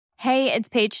Hey, it's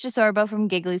Paige DeSorbo from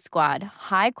Giggly Squad.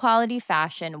 High quality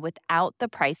fashion without the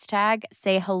price tag.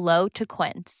 Say hello to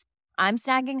Quince. I'm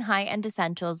snagging high-end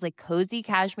essentials like cozy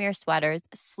cashmere sweaters,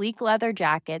 sleek leather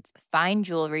jackets, fine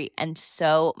jewelry, and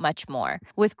so much more.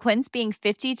 With Quince being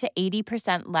 50 to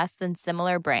 80% less than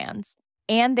similar brands.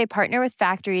 And they partner with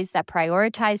factories that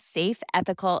prioritize safe,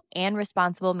 ethical, and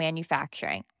responsible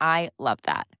manufacturing. I love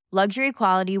that. Luxury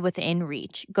quality within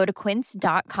reach. Go to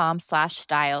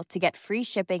quince.com/style to get free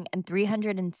shipping and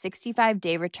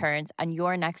 365-day returns on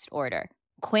your next order.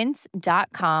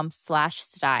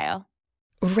 Quince.com/style.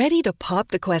 Ready to pop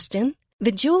the question?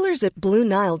 The jewelers at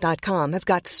BlueNile.com have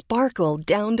got sparkle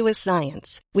down to a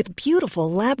science with beautiful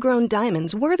lab-grown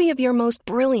diamonds worthy of your most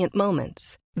brilliant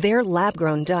moments. Their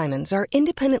lab-grown diamonds are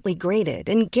independently graded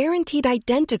and guaranteed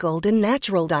identical to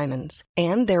natural diamonds,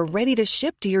 and they're ready to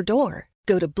ship to your door.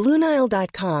 Go to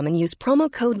BlueNile.com and use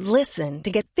promo code LISTEN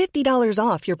to get $50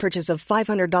 off your purchase of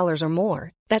 $500 or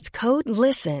more. That's code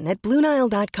LISTEN at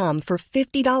BlueNile.com for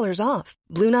 $50 off.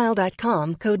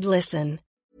 BlueNile.com, code LISTEN.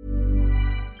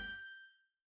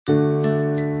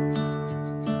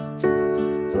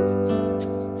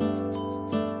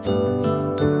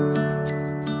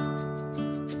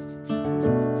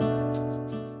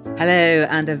 Hello,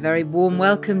 and a very warm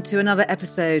welcome to another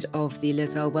episode of the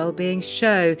Liz Earle Wellbeing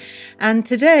Show. And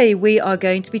today we are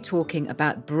going to be talking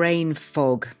about brain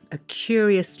fog, a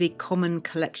curiously common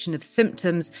collection of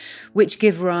symptoms which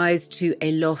give rise to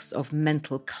a loss of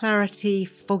mental clarity,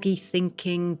 foggy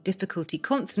thinking, difficulty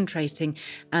concentrating,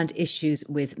 and issues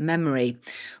with memory.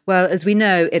 Well, as we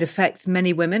know, it affects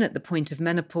many women at the point of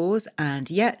menopause, and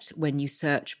yet when you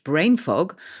search brain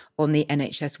fog on the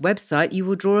NHS website, you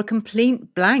will draw a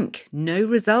complete blank. No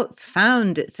results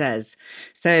found, it says.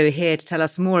 So here to tell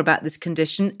us more about this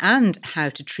condition and how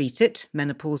to treat it,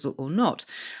 menopausal or not,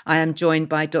 I am joined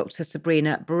by Dr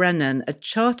Sabina Brennan, a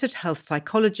chartered health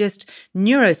psychologist,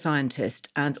 neuroscientist,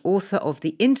 and author of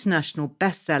the international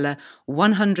bestseller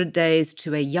 100 Days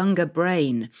to a Younger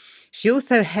Brain. She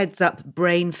also heads up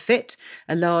Brain Fit,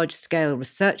 a large-scale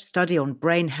research study on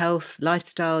brain health,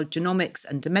 lifestyle, genomics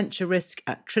and dementia risk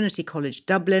at Trinity College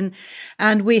Dublin.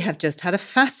 And we have just had a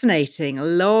fascinating,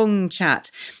 long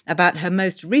chat about her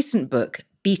most recent book,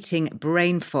 Beating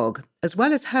Brain Fog, as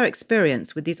well as her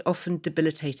experience with these often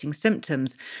debilitating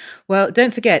symptoms. Well,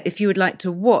 don't forget, if you would like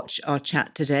to watch our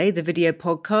chat today, the video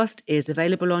podcast is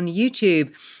available on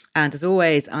YouTube. And as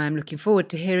always, I am looking forward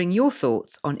to hearing your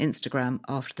thoughts on Instagram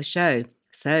after the show.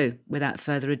 So without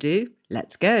further ado,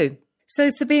 let's go. So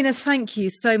Sabina, thank you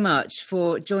so much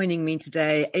for joining me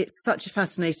today. It's such a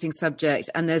fascinating subject,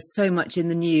 and there's so much in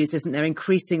the news, isn't there,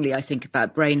 increasingly, I think,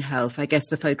 about brain health. I guess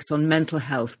the focus on mental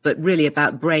health, but really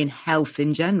about brain health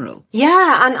in general.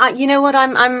 Yeah, and you know what,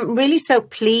 I'm really so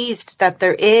pleased that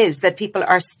that people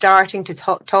are starting to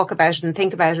talk about it and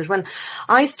think about it. When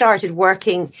I started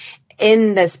working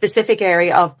in the specific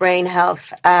area of brain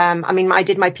health, I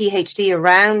did my PhD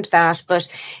around that, but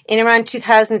in around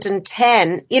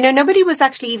 2010, nobody was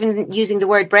actually even using the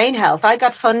word brain health. I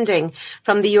got funding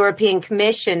from the European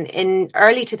Commission in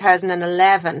early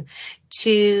 2011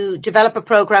 to develop a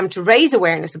program to raise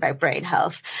awareness about brain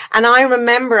health. And I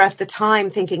remember at the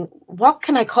time thinking, what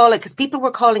can I call it? Because people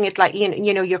were calling it like,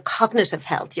 your cognitive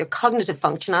health, your cognitive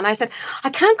function. And I said,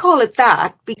 I can't call it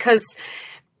that because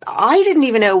I didn't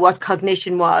even know what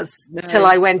cognition was till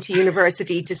I went to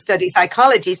university to study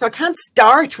psychology. So I can't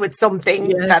start with something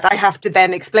that I have to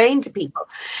then explain to people.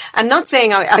 I'm not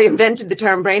saying I invented the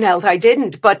term brain health. I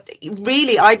didn't. But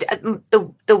really,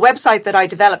 the website that I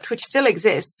developed, which still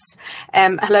exists,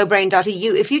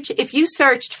 hellobrain.eu, if you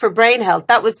searched for brain health,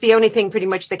 that was the only thing pretty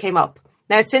much that came up.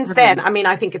 Now, since then,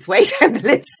 I think it's way down the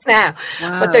list now,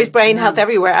 but there's brain health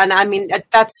everywhere. And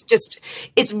that's just,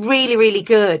 it's really, really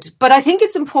good. But I think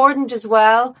it's important as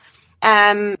well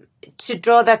to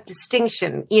draw that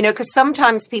distinction, because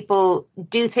sometimes people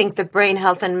do think that brain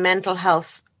health and mental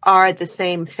health are the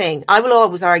same thing. I will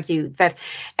always argue that,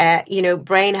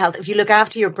 brain health, if you look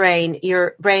after your brain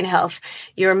health,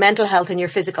 your mental health and your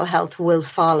physical health will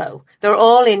follow. They're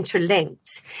all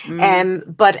interlinked.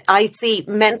 But I see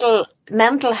mental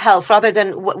health, rather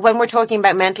than when we're talking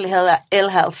about mental ill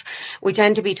health, we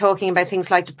tend to be talking about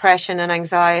things like depression and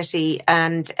anxiety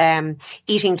and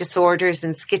eating disorders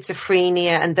and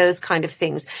schizophrenia and those kind of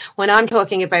things. When I'm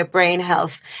talking about brain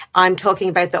health, I'm talking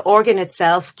about the organ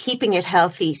itself, keeping it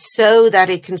healthy so that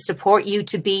it can support you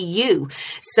to be you.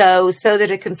 So that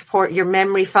it can support your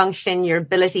memory function, your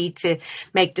ability to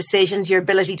make decisions, your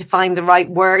ability to find the right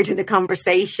word in a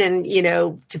conversation,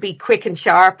 to be quick and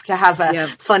sharp, to have a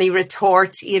funny retort,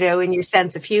 retort, in your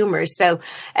sense of humor. So,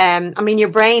 your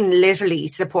brain literally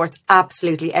supports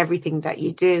absolutely everything that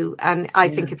you do. And I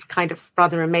think it's kind of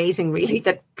rather amazing, really,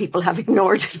 that people have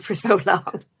ignored it for so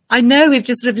long. I know we've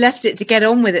just sort of left it to get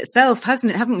on with itself,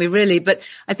 haven't we, really? But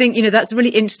I think, that's a really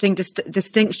interesting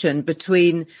distinction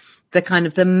between the kind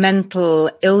of the mental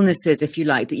illnesses, if you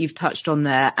like, that you've touched on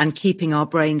there, and keeping our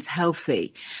brains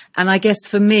healthy. And I guess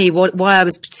for me, why I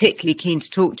was particularly keen to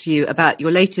talk to you about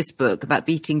your latest book about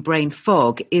beating brain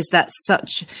fog is that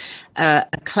such a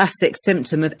classic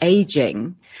symptom of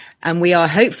aging. And we are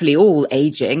hopefully all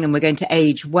aging, and we're going to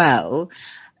age well.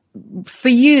 For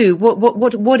you,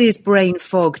 what is brain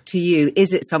fog to you?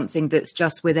 Is it something that's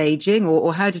just with aging,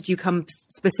 or how did you come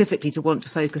specifically to want to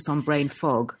focus on brain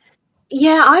fog?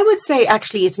 Yeah, I would say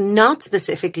actually it's not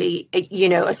specifically,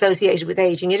 associated with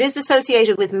aging. It is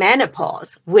associated with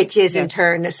menopause, which is in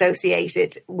turn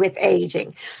associated with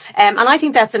aging. And I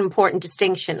think that's an important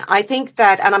distinction. I think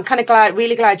that, and I'm kind of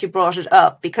really glad you brought it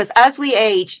up, because as we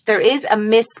age, there is a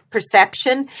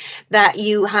misperception that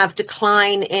you have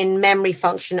decline in memory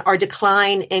function or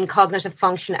decline in cognitive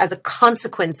function as a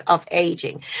consequence of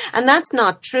aging. And that's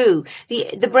not true.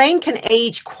 The brain can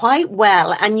age quite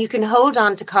well, and you can hold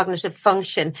on to cognitive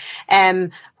function,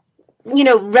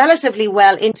 relatively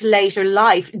well into later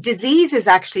life. Disease is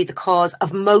actually the cause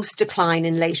of most decline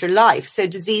in later life. So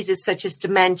diseases such as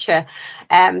dementia,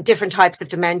 different types of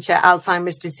dementia,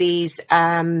 Alzheimer's disease,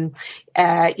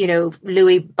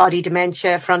 Lewy body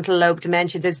dementia, frontal lobe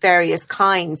dementia. There's various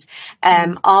kinds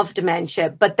of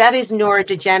dementia, but that is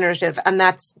neurodegenerative, and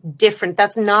that's different.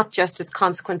 That's not just as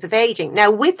consequence of aging.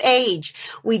 Now, with age,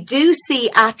 we do see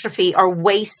atrophy or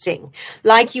wasting,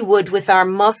 like you would with our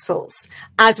muscles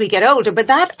as we get older. But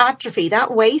that atrophy,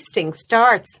 that wasting,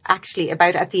 starts actually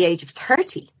about at the age of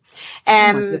 30,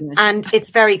 and it's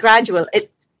very gradual.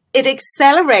 It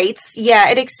accelerates. Yeah,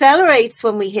 it accelerates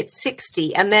when we hit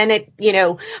 60, and then it,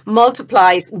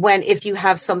 multiplies if you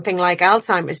have something like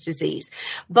Alzheimer's disease.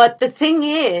 But the thing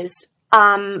is,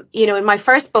 in my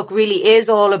first book really is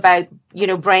all about,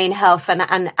 brain health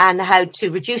and how to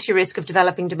reduce your risk of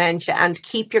developing dementia and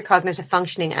keep your cognitive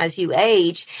functioning as you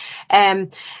age.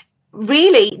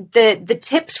 Really, the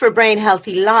tips for brain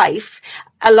healthy life,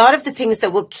 a lot of the things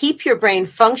that will keep your brain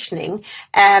functioning,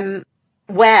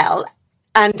 well,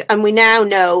 and we now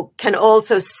know can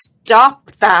also stop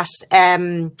that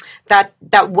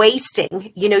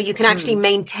wasting. You can actually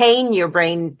maintain your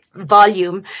brain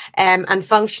volume and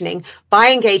functioning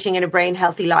by engaging in a brain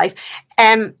healthy life.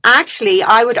 Actually,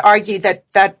 I would argue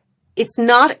that it's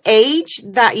not age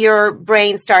that your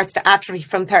brain starts to atrophy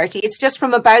from 30. It's just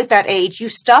from about that age, you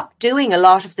stop doing a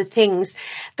lot of the things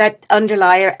that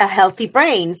underlie a healthy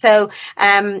brain. So,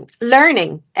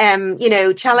 learning,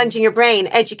 challenging your brain,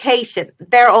 education,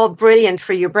 they're all brilliant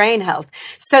for your brain health.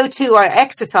 So too are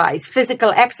exercise,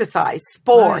 physical exercise,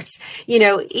 sport,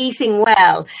 eating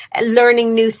well,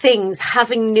 learning new things,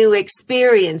 having new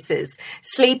experiences,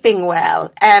 sleeping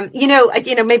well.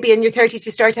 Maybe in your 30s,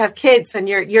 you start to have kids and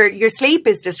your sleep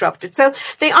is disrupted. So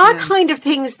they are kind of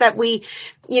things that we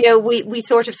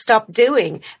sort of stop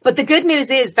doing. But the good news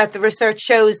is that the research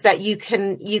shows that you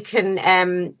can,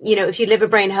 if you live a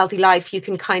brain healthy life, you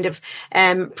can kind of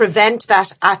prevent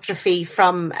that atrophy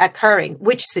from occurring,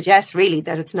 which suggests really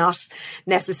that it's not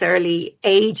necessarily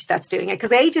age that's doing it,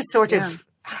 because age is sort of,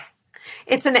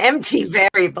 it's an empty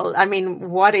variable. I mean,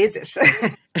 what is it?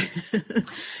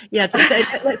 Yeah.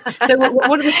 So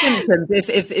what are the symptoms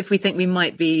if we think we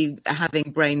might be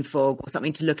having brain fog or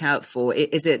something to look out for?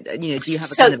 Is it, do you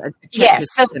have a kind of a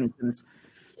checklist of symptoms?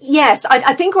 Yes,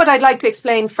 I think what I'd like to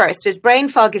explain first is brain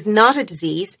fog is not a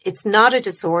disease, it's not a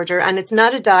disorder, and it's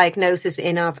not a diagnosis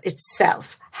in of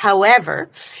itself. However,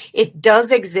 it does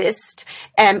exist.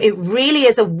 It really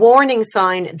is a warning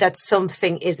sign that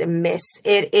something is amiss.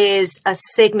 It is a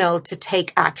signal to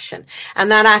take action. And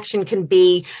that action can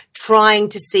be trying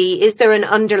to see, is there an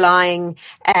underlying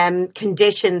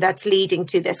condition that's leading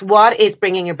to this? What is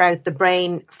bringing about the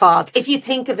brain fog? If you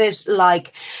think of it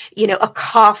like, a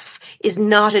cough is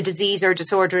not a disease or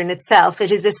disorder in itself.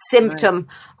 It is a symptom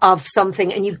of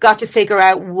something, and you've got to figure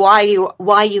out why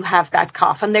you have that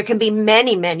cough. And there can be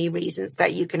many reasons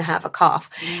that you can have a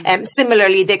cough.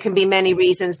 Similarly, there can be many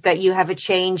reasons that you have a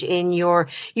change in your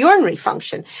urinary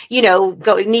function,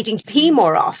 needing to pee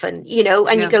more often,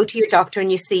 and you go to your doctor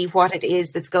and you see what it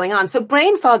is that's going on. So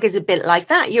brain fog is a bit like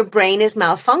that. Your brain is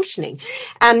malfunctioning,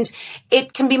 and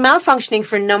it can be malfunctioning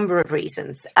for a number of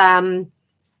reasons.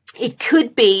 It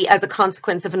could be as a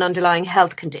consequence of an underlying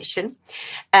health condition.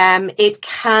 It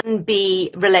can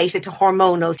be related to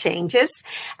hormonal changes,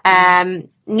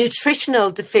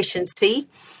 nutritional deficiency,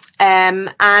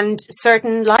 and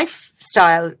certain life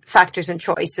lifestyle factors and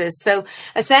choices. So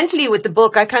essentially with the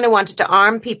book, I kind of wanted to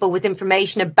arm people with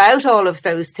information about all of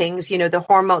those things. You know, the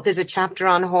hormone, there's a chapter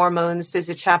on hormones, there's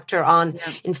a chapter on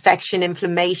infection,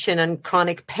 inflammation and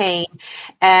chronic pain,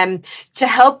 to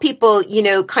help people, you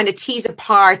know, kind of tease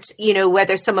apart, you know,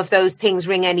 whether some of those things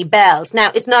ring any bells.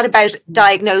 Now, it's not about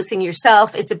diagnosing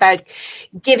yourself. It's about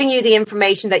giving you the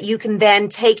information that you can then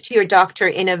take to your doctor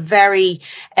in a very,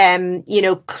 you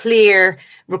know, clear,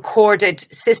 recorded,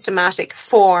 systematic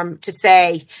form to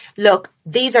say, look,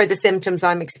 these are the symptoms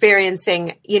I'm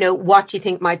experiencing. You know, what do you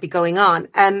think might be going on?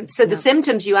 So the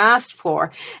symptoms you asked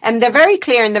for, and they're very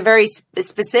clear and they're very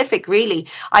specific, really.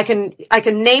 I can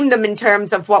name them in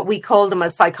terms of what we call them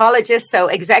as psychologists. So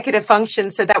executive function.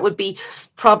 So that would be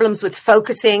problems with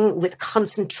focusing, with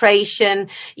concentration,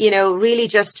 you know, really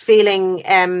just feeling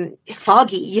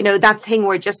foggy, you know, that thing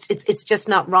where just it's just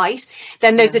not right.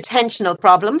 Then there's attentional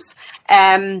problems.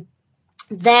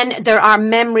 Then there are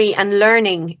memory and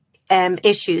learning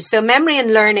issues. So memory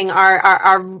and learning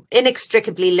are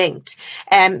inextricably linked.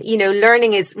 You know,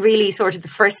 learning is really sort of the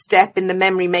first step in the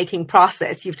memory making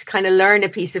process. You have to kind of learn a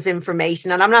piece of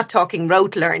information. And I'm not talking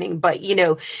rote learning, but, you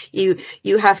know,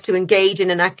 you have to engage in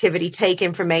an activity, take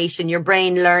information, your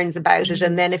brain learns about it.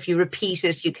 And then if you repeat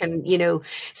it, you can, you know,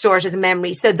 store it as a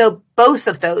memory. So both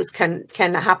of those can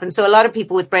happen. So a lot of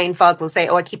people with brain fog will say,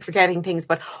 oh, I keep forgetting things,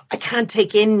 but I can't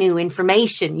take in new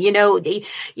information. You know,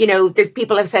 there's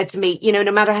people have said to me, you know,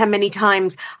 no matter how many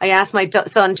times I ask my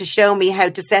son to show me how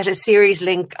to set a series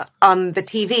link on the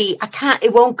TV,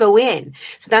 it won't go in.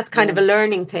 So that's kind of a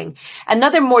learning thing.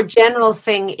 Another more general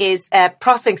thing is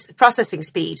processing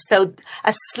speed. So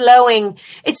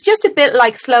it's just a bit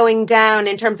like slowing down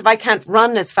in terms of I can't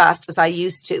run as fast as I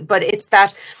used to, but it's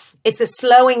a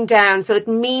slowing down. So it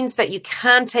means that you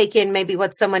can take in maybe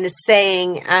what someone is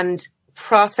saying and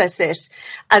process it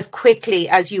as quickly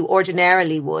as you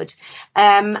ordinarily would.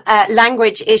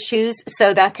 Language issues.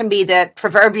 So that can be the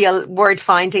proverbial word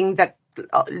finding that,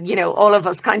 you know, all of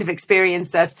us kind of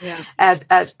experience at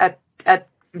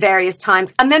various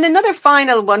times. And then another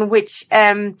final one, which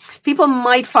people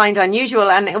might find unusual,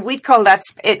 and we call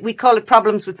it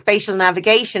problems with spatial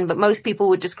navigation, but most people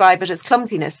would describe it as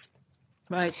clumsiness.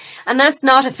 Right. And that's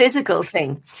not a physical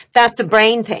thing. That's a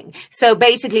brain thing. So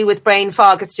basically with brain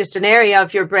fog, it's just an area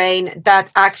of your brain that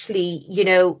actually, you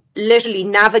know, literally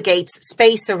navigates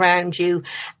space around you,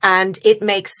 and it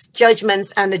makes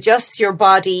judgments and adjusts your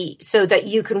body so that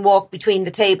you can walk between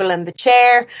the table and the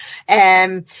chair.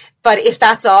 But if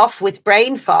that's off with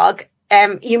brain fog,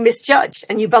 you misjudge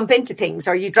and you bump into things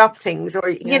or you drop things or,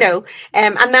 you know,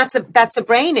 and that's a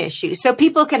brain issue. So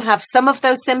people can have some of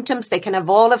those symptoms. They can have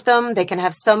all of them. They can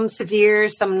have some severe,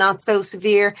 some not so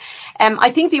severe. I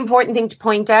think the important thing to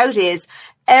point out is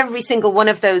every single one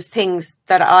of those things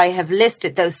that I have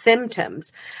listed, those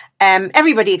symptoms,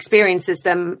 everybody experiences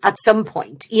them at some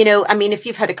point. You know, I mean, if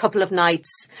you've had a couple of nights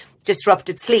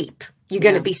disrupted sleep, you're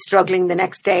going to be struggling the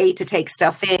next day to take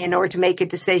stuff in or to make a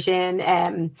decision.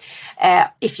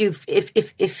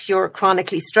 If you're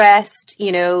chronically stressed,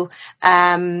 you know,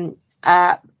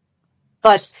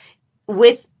 but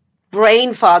with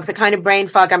brain fog, the kind of brain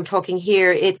fog I'm talking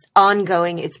here, it's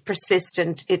ongoing, it's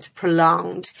persistent, it's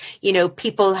prolonged. You know,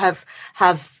 people have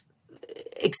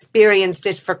experienced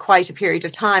it for quite a period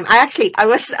of time. I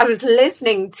was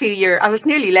listening to I was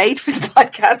nearly late for the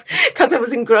podcast because I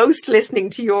was engrossed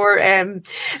listening to your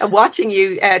watching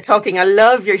you talking. I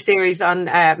love your series on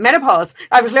menopause.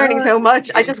 I was learning so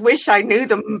much. I just wish I knew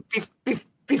them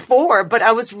before, but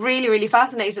I was really, really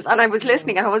fascinated, and I was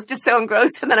listening and I was just so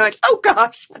engrossed, and then I went, oh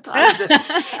gosh, what time is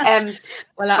it?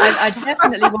 Well, I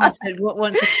definitely want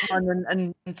to come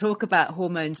on and talk about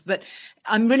hormones, but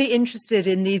I'm really interested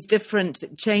in these different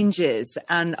changes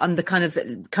and on the kind of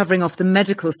covering off the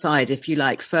medical side, if you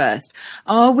like, first.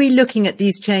 Are we looking at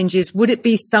these changes? Would it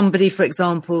be somebody, for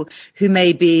example, who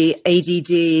may be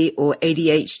ADD or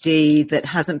ADHD that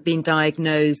hasn't been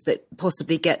diagnosed, that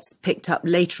possibly gets picked up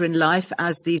later in life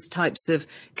as these types of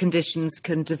conditions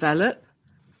can develop?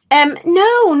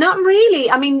 No, not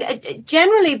really. I mean,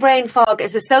 generally brain fog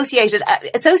is associated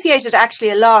actually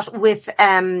a lot with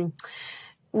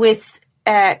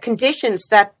conditions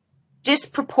that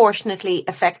disproportionately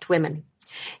affect women.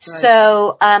 Right.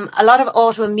 So a lot of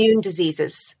autoimmune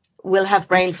diseases will have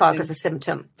brain fog as a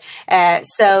symptom.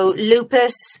 So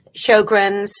lupus,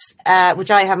 Sjogren's,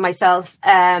 which I have myself,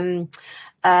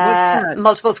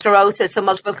 multiple sclerosis, so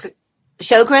multiple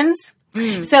Sjogren's.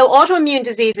 So autoimmune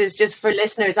diseases, just for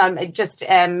listeners, I'm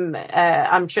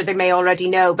sure they may already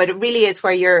know, but it really is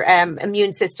where your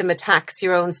immune system attacks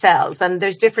your own cells. And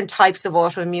there's different types of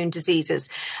autoimmune diseases,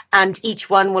 and each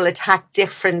one will attack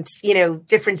different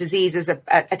diseases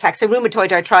attack. So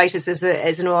rheumatoid arthritis is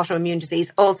an autoimmune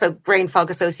disease, also brain fog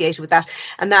associated with that.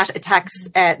 And that attacks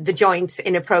the joints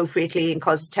inappropriately and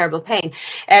causes terrible pain.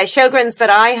 Sjogren's that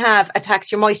I have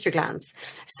attacks your moisture glands.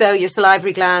 So your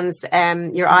salivary glands,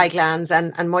 your eye glands,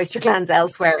 and moisture glands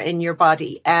elsewhere in your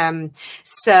body. And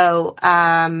so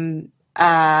brain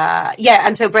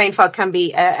fog can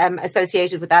be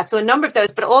associated with that. So a number of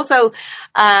those, but also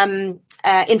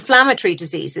inflammatory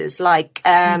diseases like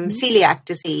celiac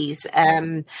disease,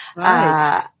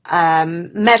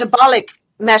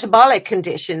 metabolic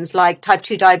conditions like type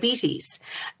 2 diabetes,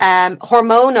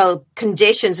 hormonal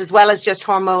conditions, as well as just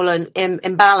hormonal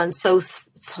imbalance. So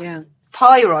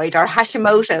thyroid or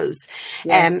Hashimoto's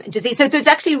disease. So there's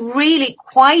actually really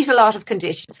quite a lot of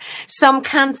conditions, some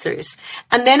cancers.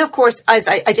 And then, of course, as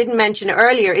I didn't mention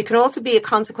earlier, it can also be a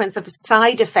consequence of a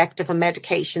side effect of a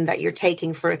medication that you're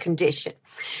taking for a condition.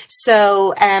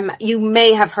 So you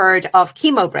may have heard of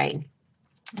chemo brain.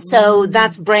 So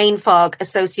that's brain fog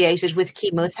associated with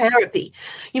chemotherapy.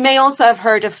 You may also have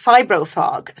heard of fibro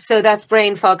fog. So that's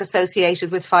brain fog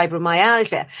associated with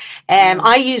fibromyalgia.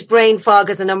 I use brain fog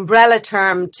as an umbrella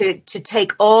term to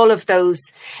take all of those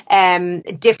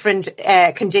different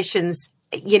conditions,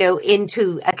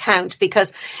 into account,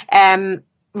 because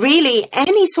really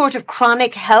any sort of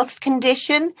chronic health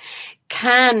condition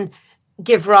can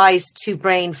give rise to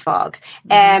brain fog.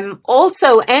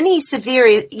 Also any severe,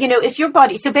 if your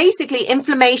body, so basically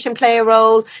inflammation play a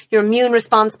role, your immune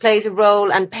response plays a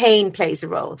role, and pain plays a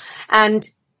role. And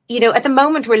at the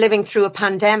moment we're living through a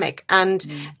pandemic, and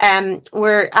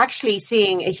we're actually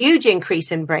seeing a huge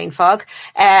increase in brain fog.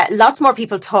 Lots more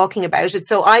people talking about it.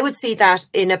 So I would see that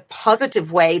in a positive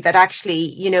way, that actually,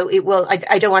 it will,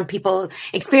 I don't want people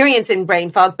experiencing brain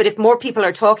fog, but if more people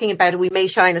are talking about it, we may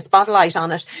shine a spotlight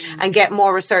on it and get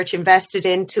more research invested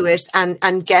into it,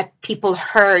 and get people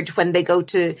heard when they go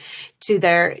to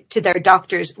their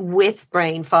doctors with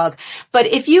brain fog. But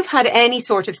if you've had any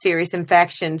sort of serious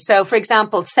infection, so for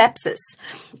example, sepsis,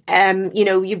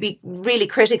 you'd be really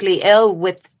critically ill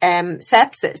with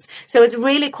sepsis. So it's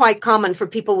really quite common for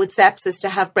people with sepsis to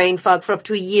have brain fog for up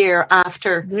to a year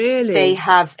after they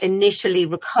have initially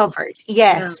recovered.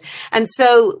 Yes. Yeah. And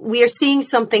so we are seeing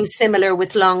something similar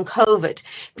with long COVID.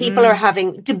 People are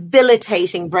having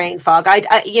debilitating brain fog.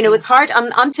 It's hard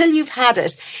until you've had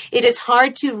it. It is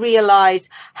hard to realize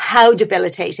how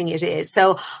debilitating it is.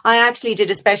 So I actually did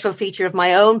a special feature of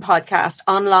my own podcast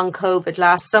on long COVID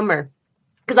last summer,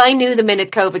 because I knew the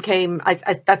minute COVID came,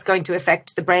 that's going to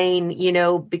affect the brain,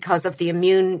 because of the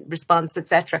immune response,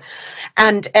 etc.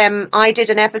 And I did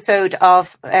an episode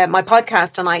of my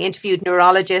podcast, and I interviewed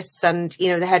neurologists and,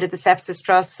 the head of the Sepsis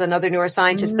Trust and other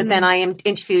neuroscientists. But then I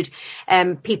interviewed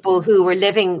people who were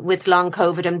living with long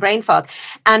COVID and brain fog.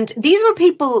 And these were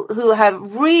people who have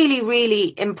really,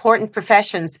 really important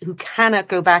professions who cannot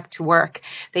go back to work.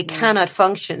 They cannot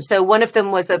function. So one of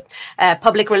them was a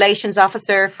public relations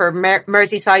officer for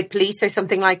Merseyside Police or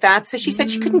something like that. So she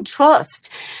said she couldn't trust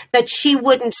that she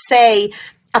wouldn't say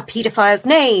a paedophile's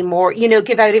name or,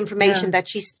 give out information that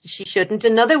she shouldn't.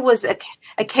 Another was a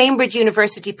Cambridge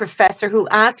University professor who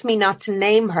asked me not to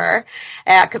name her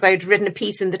because I had written a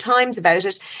piece in the Times about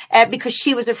it because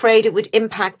she was afraid it would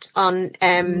impact on,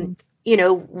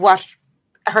 what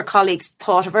her colleagues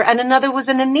thought of her. And another was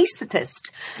an anaesthetist.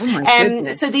 Oh my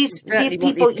goodness. So these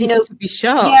people, to be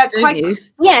sharp,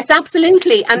 yes,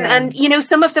 absolutely. And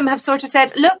some of them have sort of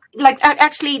said, look, like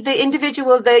actually the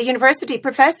university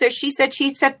professor, she said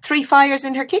she set 3 fires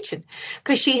in her kitchen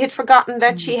because she had forgotten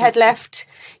that she had left,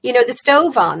 the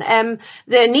stove on. The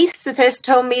anaesthetist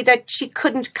told me that she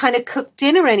couldn't kind of cook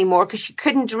dinner anymore because she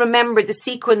couldn't remember the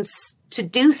sequence to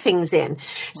do things in.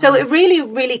 So it really,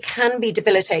 really can be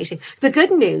debilitating. The good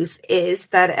news is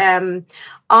that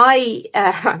I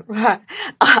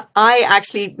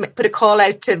actually put a call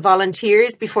out to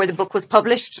volunteers before the book was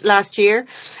published last year.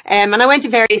 And I went to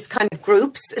various kind of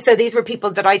groups. So these were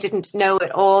people that I didn't know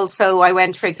at all. So I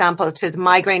went, for example, to the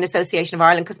Migraine Association of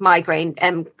Ireland, because migraine,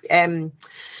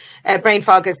 brain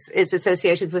fog is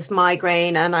associated with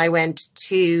migraine, and I went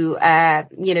to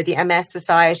the MS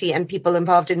Society and people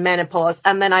involved in menopause,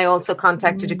 and then I also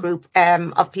contacted a group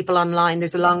of people online.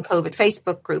 There's a long COVID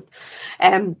Facebook group,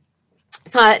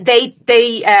 so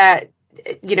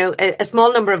a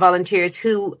small number of volunteers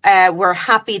who were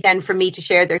happy then for me to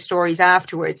share their stories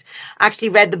afterwards actually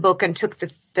read the book and took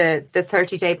the the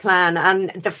 30-day plan.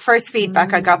 And the first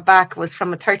feedback I got back was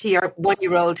from a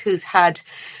 31-year-old who's had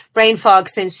brain fog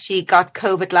since she got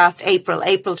COVID last April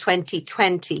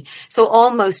 2020. So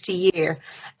almost a year.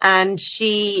 And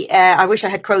she, I wish I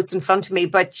had quotes in front of me,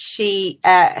 but she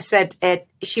said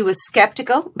she was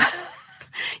skeptical.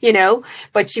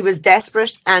 But she was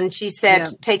desperate. And she said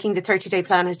taking the 30-day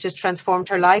plan has just transformed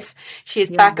her life. She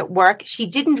is back at work. She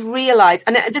didn't realize.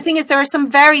 And the thing is, there are some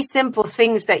very simple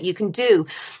things that you can do.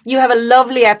 You have a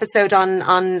lovely episode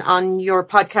on your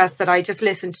podcast that I just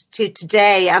listened to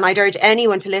today. And I'd urge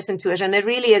anyone to listen to it. And it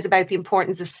really is about the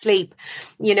importance of sleep,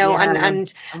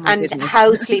 and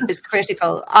how sleep is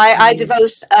critical. I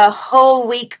devote a whole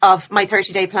week of my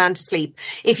 30-day plan to sleep.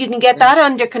 If you can get that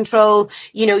under control,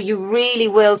 you really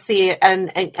will see an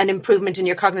improvement in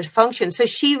your cognitive function. So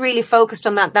she really focused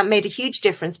on that. That made a huge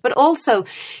difference. But also,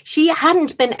 she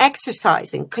hadn't been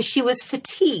exercising because she was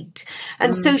fatigued.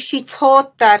 And so she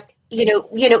thought that,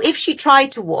 if she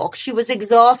tried to walk, she was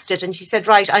exhausted and she said,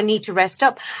 right, I need to rest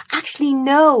up. Actually,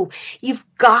 no, you've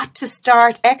got to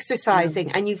start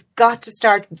exercising and you've got to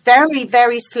start very,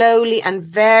 very slowly and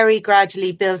very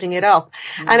gradually building it up.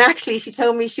 And actually, she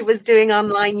told me she was doing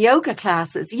online yoga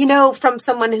classes, from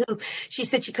someone who she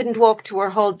said she couldn't walk to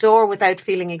her hall door without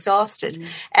feeling exhausted.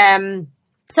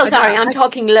 So sorry, I'm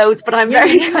talking loads, but I'm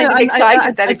very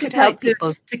excited that it could help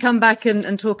people. To come back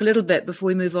and talk a little bit before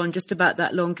we move on just about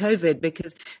that long COVID,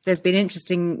 because there's been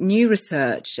interesting new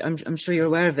research, I'm sure you're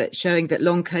aware of it, showing that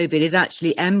long COVID is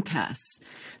actually MCAS,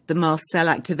 the mast cell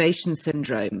activation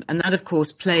syndrome. And that, of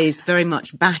course, plays very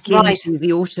much back into the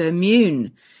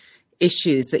autoimmune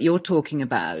issues that you're talking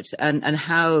about and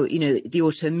how, the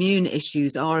autoimmune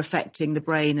issues are affecting the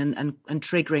brain and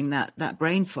triggering that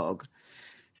brain fog.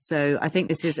 So I think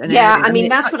this is an area. I mean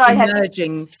that's what I had.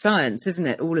 Emerging science, isn't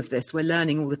it? All of this, we're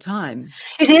learning all the time.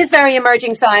 It is very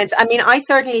emerging science. I mean, I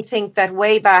certainly think that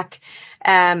way back,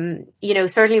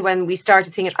 certainly when we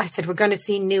started seeing it, I said, we're going to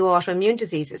see new autoimmune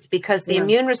diseases because the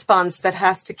immune response that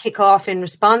has to kick off in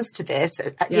response to this,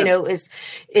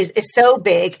 is so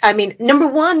big. I mean, number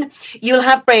one, you'll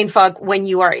have brain fog when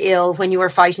you are ill, when you are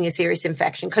fighting a serious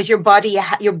infection, because your body,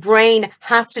 your brain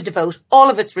has to devote all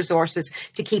of its resources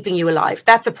to keeping you alive.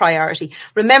 That's a priority.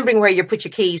 Remembering where you put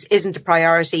your keys isn't a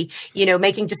priority.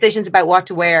 Making decisions about what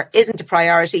to wear isn't a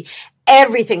priority.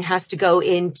 Everything has to go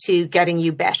into getting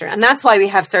you better. And that's why we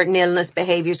have certain illness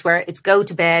behaviors where it's go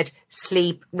to bed,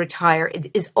 sleep, retire. It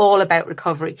is all about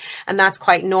recovery. And that's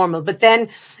quite normal. But then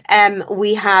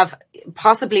we have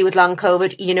possibly with long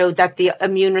COVID, that the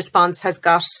immune response has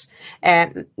got,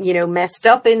 messed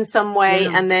up in some way.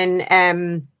 Yeah. And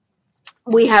then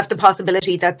we have the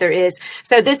possibility that there is.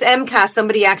 So this MCAS,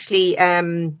 somebody actually...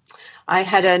 I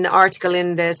had an article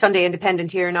in the Sunday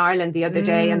Independent here in Ireland the other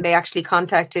day, and they actually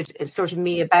contacted sort of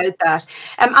me about that.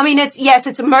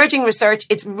 It's emerging research.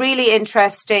 It's really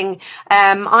interesting.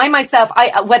 I myself,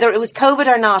 whether it was COVID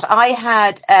or not, I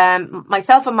had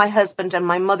myself and my husband and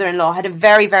my mother-in-law had a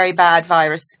very, very bad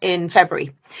virus in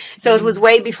February. So it was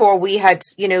way before we had,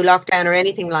 lockdown or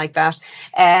anything like that.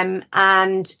 And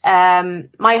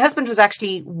my husband was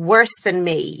actually worse than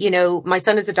me. My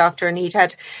son is a doctor and he'd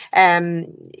had,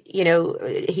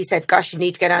 he said, gosh, you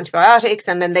need to get antibiotics.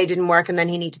 And then they didn't work. And then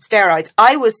he needed steroids.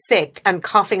 I was sick and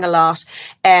coughing a lot,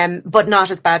 but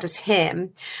not as bad as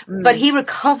him. But he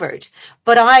recovered.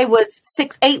 But I was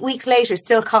 8 weeks later,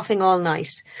 still coughing all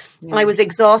night. Yeah. I was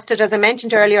exhausted. As I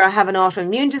mentioned earlier, I have an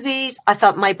autoimmune disease. I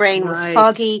felt my brain was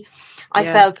foggy. I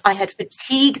felt I had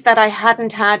fatigue that I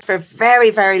hadn't had for a very,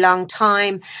 very long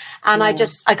time. And I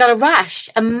got a rash,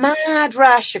 a mad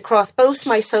rash across both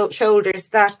my shoulders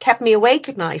that kept me awake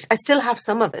at night. I still have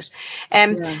some of it.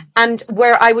 And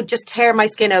where I would just tear my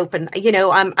skin open,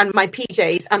 and my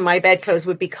PJs and my bedclothes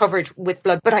would be covered with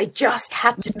blood, but I just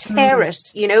had to tear it,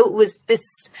 it was this.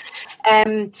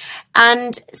 And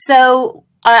so...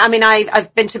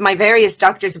 I've been to my various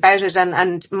doctors about it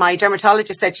and my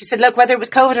dermatologist said, look, whether it was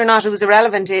COVID or not, it was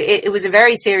irrelevant. It was a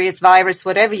very serious virus,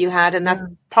 whatever you had. And that's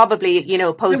probably,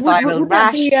 post-viral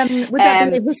rash. Would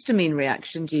that be a histamine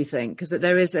reaction, do you think? Because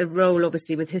there is a role,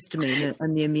 obviously, with histamine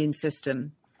and the immune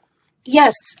system.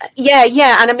 Yes.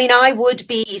 Yeah. And I would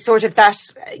be sort of that,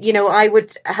 I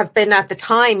would have been at the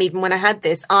time, even when I had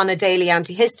this, on a daily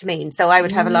antihistamine. So I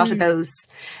would have a lot of those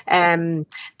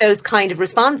kind of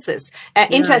responses.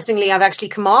 Interestingly, I've actually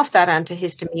come off that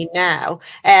antihistamine now.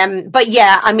 But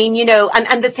yeah, and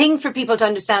the thing for people to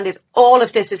understand is all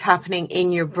of this is happening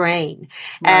in your brain.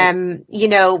 Right.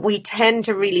 We tend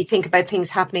to really think about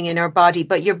things happening in our body,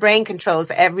 but your brain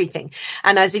controls everything.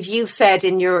 And as if you've said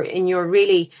in your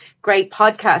really great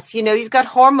podcast, you've got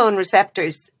hormone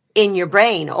receptors in your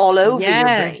brain, all over your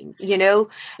brain,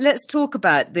 Let's talk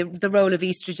about the role of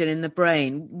estrogen in the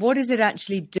brain. What is it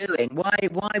actually doing?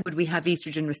 Why would we have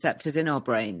estrogen receptors in our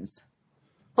brains?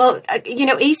 Well,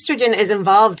 estrogen is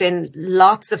involved in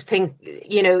lots of things,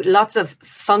 lots of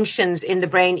functions in the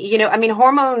brain.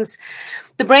 Hormones,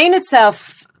 the brain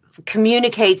itself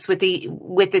communicates with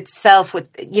itself,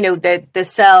 the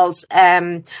cells,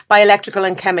 by electrical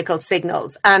and chemical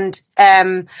signals. And,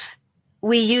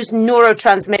 we use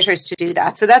neurotransmitters to do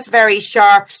that. So that's very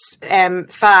sharp,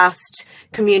 fast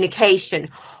communication.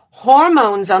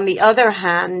 Hormones, on the other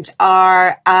hand,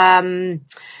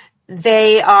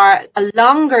 they are a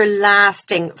longer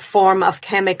lasting form of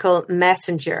chemical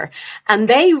messenger, and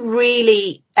they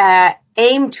really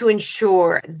aim to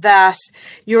ensure that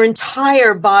your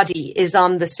entire body is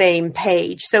on the same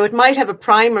page. So it might have a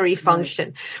primary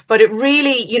function, but it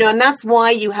really, and that's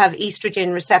why you have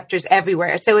estrogen receptors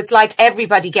everywhere. So it's like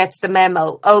everybody gets the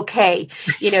memo. Okay,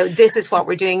 this is what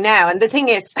we're doing now. And the thing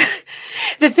is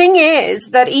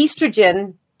that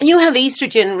you have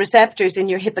estrogen receptors in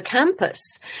your hippocampus,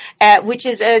 which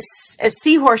is a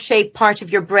seahorse-shaped part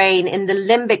of your brain in the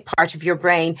limbic part of your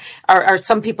brain, or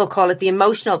some people call it the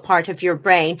emotional part of your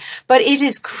brain. But it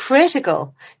is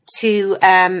critical to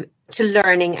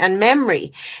learning and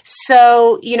memory.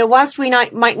 So, whilst we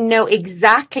might know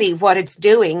exactly what it's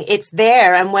doing, it's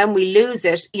there. And when we lose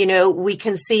it, we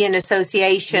can see an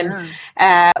association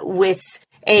with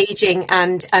aging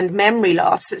and memory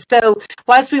loss. So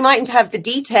whilst we mightn't have the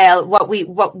detail, what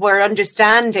we're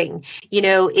understanding,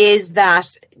 is that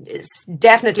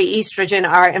definitely estrogen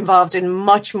are involved in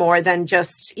much more than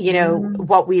just,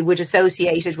 what we would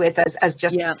associate it with as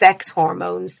just sex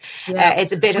hormones.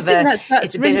 It's a bit of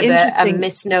a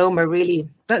misnomer, really.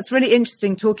 That's really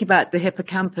interesting, talking about the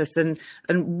hippocampus and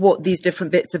what these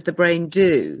different bits of the brain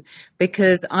do,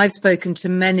 because I've spoken to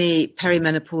many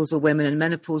perimenopausal women and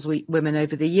menopausal women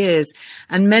over the years,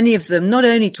 and many of them not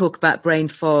only talk about brain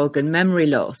fog and memory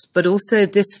loss, but also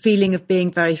this feeling of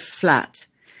being very flat,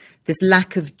 this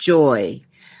lack of joy.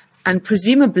 And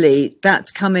presumably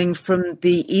that's coming from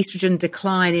the estrogen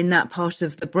decline in that part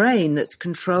of the brain that's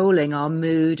controlling our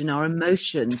mood and our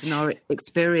emotions and our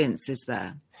experiences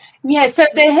there. Yeah, so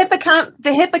the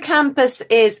hippocampus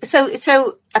is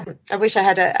so. I wish I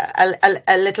had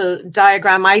a little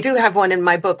diagram. I do have one in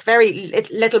my book, very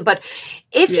little. But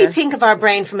if you think of our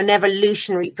brain from an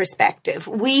evolutionary perspective,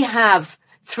 we have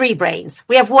three brains.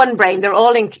 We have one brain. They're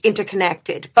all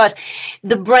interconnected. But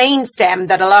the brain stem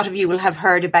that a lot of you will have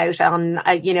heard about on,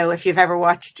 if you've ever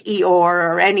watched ER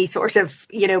or any sort of,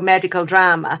 medical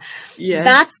drama,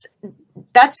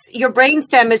 that's your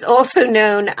brainstem is also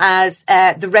known as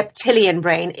the reptilian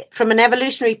brain. From an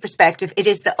evolutionary perspective, it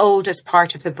is the oldest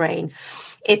part of the brain.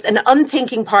 It's an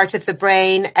unthinking part of the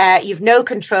brain. You've no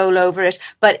control over it,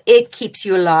 but it keeps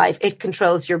you alive. It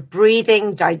controls your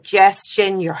breathing,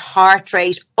 digestion, your heart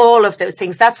rate, all of those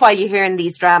things. That's why you hear in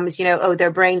these dramas, their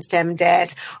brainstem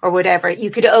dead or whatever.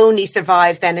 You could only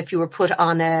survive then if you were put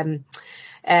on a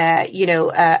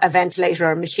ventilator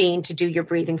or a machine to do your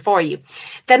breathing for you.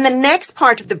 Then the next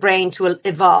part of the brain to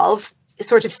evolve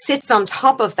sort of sits on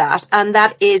top of that, and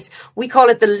that is, we call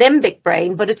it the limbic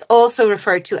brain, but it's also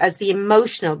referred to as the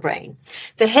emotional brain.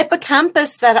 The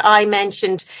hippocampus that I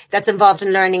mentioned that's involved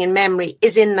in learning and memory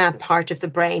is in that part of the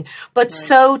brain, but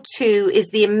so too is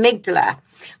the amygdala,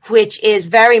 which is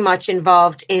very much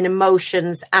involved in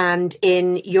emotions and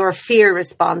in your fear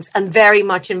response, and very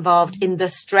much involved in the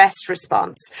stress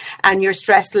response and your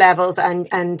stress levels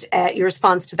and your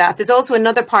response to that. There's also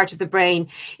another part of the brain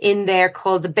in there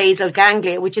called the basal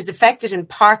ganglia, which is affected in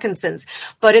Parkinson's,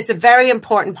 but it's a very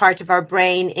important part of our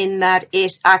brain in that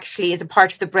it actually is a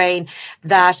part of the brain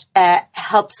that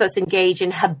helps us engage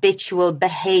in habitual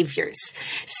behaviors.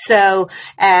 So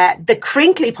the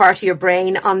crinkly part of your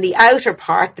brain on the outer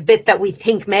part, the bit that we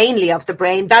think mainly of the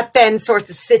brain, that then sort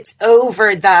of sits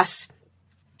over that,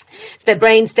 the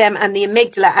brainstem and the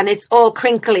amygdala, and it's all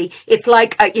crinkly. It's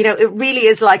like, it really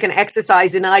is like an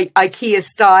exercise in IKEA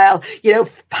style,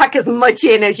 pack as much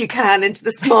in as you can into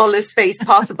the smallest space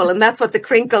possible. And that's what the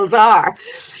crinkles are.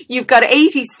 You've got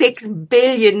 86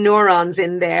 billion neurons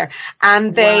in there,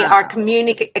 and they are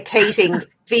communicating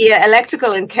via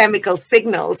electrical and chemical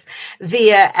signals,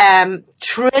 via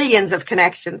trillions of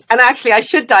connections. And actually, I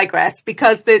should digress,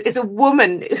 because there is a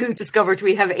woman who discovered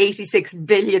we have 86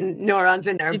 billion neurons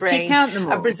in our brain. Did she count them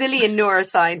all? A Brazilian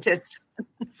neuroscientist.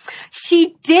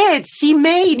 She did. She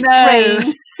made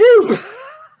brain soup.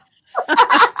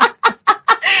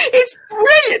 It's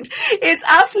brilliant. It's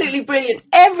absolutely brilliant.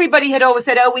 Everybody had always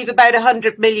said, we've about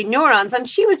 100 million neurons. And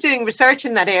she was doing research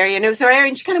in that area, and it was her area,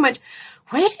 and she kind of went,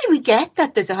 where did we get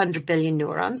that there's 100 billion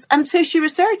neurons? And so she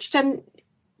researched, and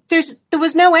there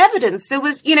was no evidence. There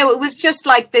was, it was just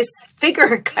like this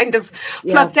figure kind of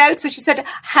plucked out. So she said,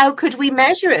 how could we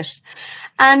measure it?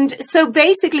 And so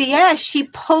basically, she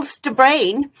pulsed the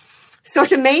brain,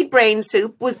 sort of made brain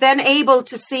soup, was then able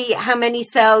to see how many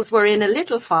cells were in a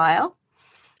little vial.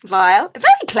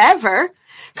 Very clever.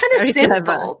 Kind of Very simple,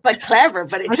 clever. But clever.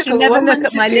 But it I took should a never woman look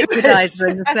at to my do liquidizer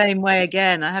it. in the same way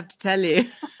again, I have to tell you.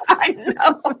 I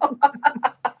know.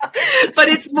 But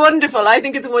it's wonderful. I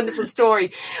think it's a wonderful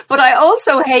story. But I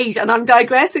also hate, and I'm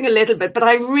digressing a little bit, but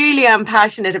I really am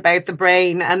passionate about the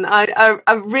brain. And I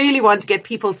really want to get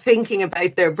people thinking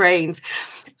about their brains.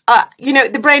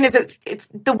 The brain it's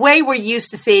the way we're used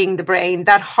to seeing the brain,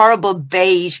 that horrible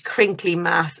beige, crinkly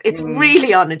mass. It's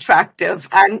really unattractive.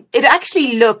 And it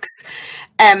actually looks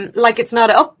like it's not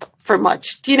up for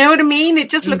much. Do you know what I mean? It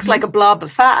just looks like a blob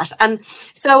of fat. And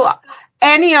so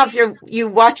any of you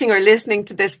watching or listening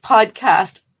to this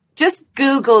podcast, just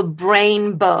Google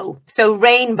brainbow. So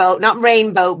rainbow, not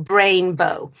rainbow,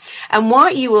 brainbow. And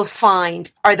what you will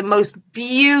find are the most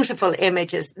beautiful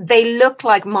images. They look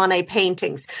like Monet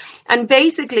paintings. And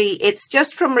basically, it's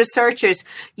just from researchers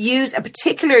use a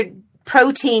particular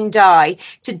protein dye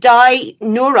to dye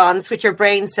neurons, which are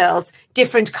brain cells,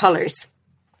 different colors.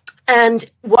 And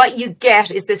what you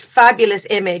get is this fabulous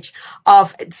image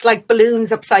of, it's like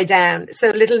balloons upside down.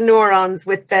 So little neurons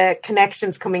with the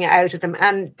connections coming out of them.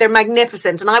 And they're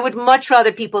magnificent. And I would much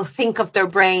rather people think of their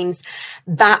brains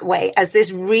that way, as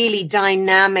this really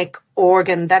dynamic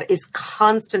organ that is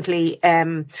constantly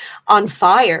on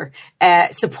fire,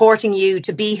 supporting you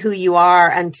to be who you are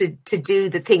and to do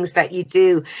the things that you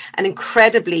do. An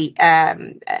incredibly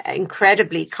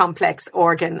complex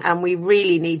organ. And we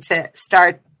really need to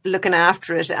start looking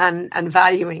after it and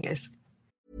valuing it.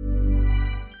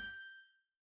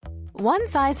 One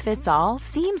size fits all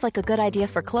seems like a good idea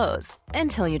for clothes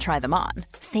until you try them on.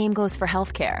 Same goes for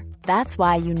healthcare. That's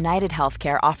why United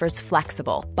Healthcare offers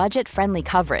flexible, budget-friendly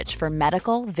coverage for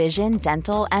medical, vision,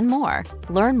 dental, and more.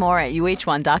 Learn more at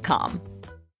uh1.com.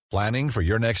 Planning for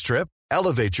your next trip?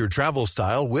 Elevate your travel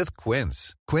style with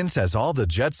Quince. Quince has all the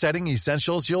jet-setting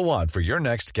essentials you'll want for your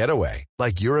next getaway,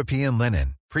 like European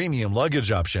linen, premium luggage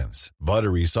options,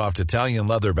 buttery soft Italian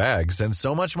leather bags, and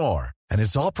so much more. And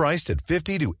it's all priced at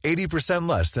 50 to 80%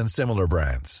 less than similar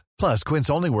brands. Plus, Quince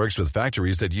only works with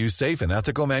factories that use safe and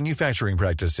ethical manufacturing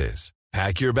practices.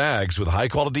 Pack your bags with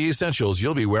high-quality essentials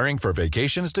you'll be wearing for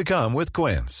vacations to come with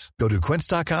Quince. Go to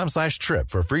quince.com/trip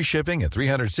for free shipping and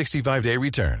 365-day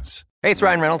returns. Hey, it's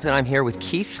Ryan Reynolds, and I'm here with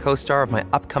Keith, co-star of my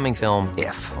upcoming film,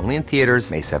 If, only in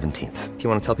theaters May 17th. Do you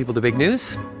want to tell people the big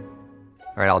news?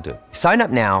 All right, I'll do it. Sign up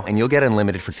now and you'll get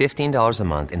unlimited for $15 a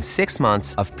month and 6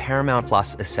 months of Paramount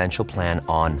Plus Essential Plan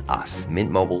on us.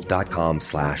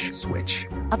 MintMobile.com/switch.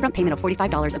 Upfront payment of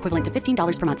 $45 equivalent to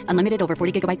 $15 per month. Unlimited over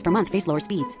 40 gigabytes per month. Face lower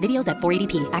speeds. Videos at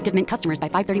 480p. Active Mint customers by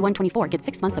 531.24 get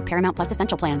 6 months of Paramount Plus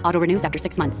Essential Plan. Auto renews after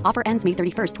 6 months. Offer ends May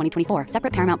 31st, 2024.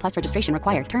 Separate Paramount Plus registration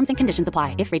required. Terms and conditions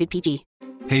apply if rated PG.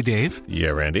 Hey, Dave. Yeah,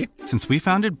 Randy. Since we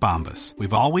founded Bombas,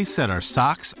 we've always said our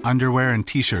socks, underwear, and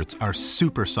T-shirts are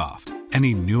super soft.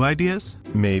 Any new ideas?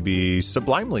 Maybe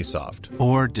sublimely soft.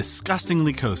 Or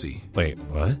disgustingly cozy. Wait,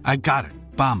 what? I got it.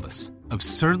 Bombas.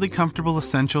 Absurdly comfortable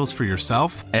essentials for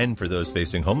yourself and for those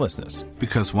facing homelessness.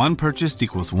 Because one purchased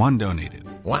equals one donated.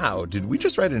 Wow, did we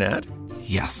just write an ad?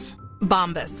 Yes.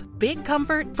 Bombas. Big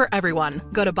comfort for everyone.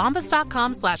 Go to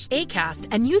bombas.com/ACAST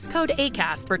and use code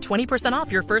ACAST for 20%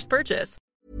 off your first purchase.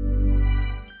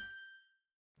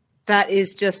 That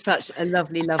is just such a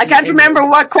lovely I can't remember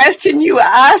what question you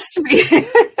asked me.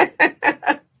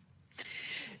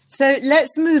 So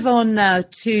let's move on now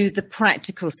to the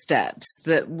practical steps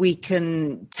that we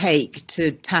can take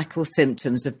to tackle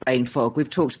symptoms of brain fog. We've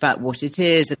talked about what it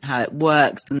is and how it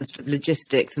works and the sort of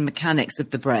logistics and mechanics of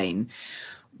the brain.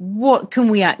 What can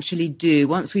we actually do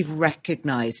once we've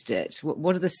recognized it?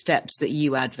 What are the steps that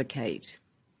you advocate?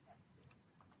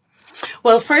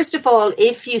 Well, first of all,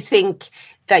 if you think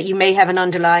that you may have an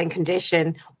underlying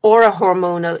condition or a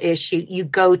hormonal issue, you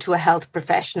go to a health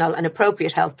professional, an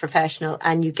appropriate health professional,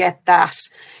 and you get that,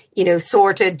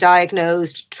 sorted,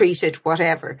 diagnosed, treated,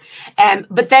 whatever.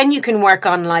 But then you can work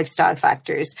on lifestyle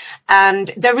factors.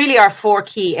 And there really are 4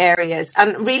 key areas.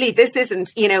 And really, this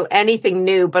isn't, anything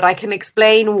new, but I can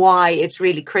explain why it's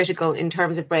really critical in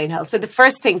terms of brain health. So the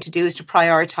first thing to do is to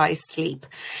prioritize sleep.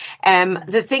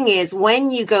 The thing is,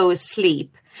 when you go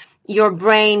asleep, your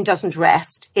brain doesn't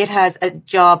rest. It has a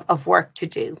job of work to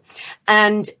do.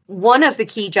 And one of the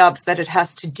key jobs that it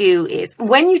has to do is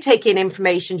when you take in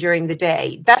information during the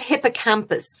day, that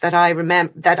hippocampus that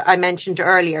I mentioned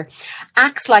earlier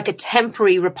acts like a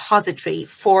temporary repository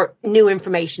for new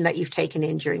information that you've taken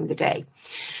in during the day.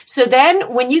 So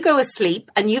then when you go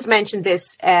asleep, and you've mentioned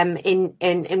this in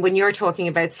when you're talking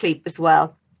about sleep as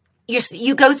well,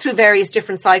 you go through various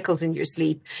different cycles in your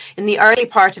sleep. In the early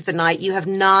part of the night, you have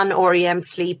non-REM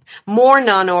sleep, more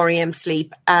non-REM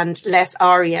sleep, and less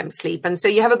REM sleep. And so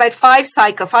you have about five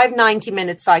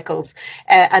 90-minute cycles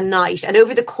a night. And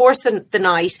over the course of the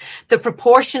night, the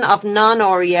proportion of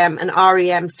non-REM and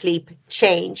REM sleep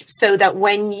change, so that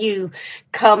when you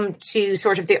come to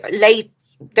sort of the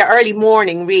early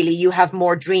morning, really, you have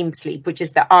more dream sleep, which is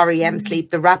the REM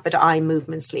sleep, the rapid eye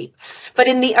movement sleep. But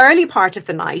in the early part of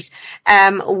the night,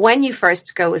 when you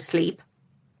first go asleep,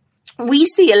 we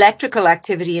see electrical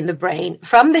activity in the brain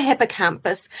from the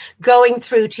hippocampus going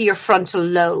through to your frontal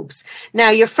lobes. Now,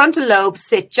 your frontal lobes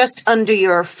sit just under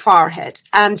your forehead,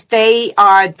 and they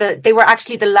were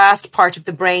actually the last part of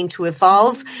the brain to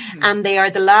evolve, and they are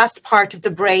the last part of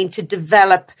the brain to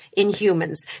develop in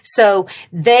humans. So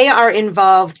they are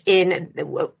involved in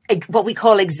what we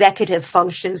call executive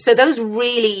functions. So those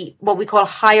really what we call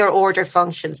higher order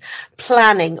functions: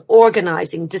 planning,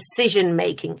 organizing, decision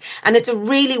making. And it's a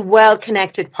really well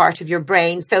connected part of your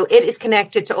brain. So it is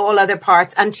connected to all other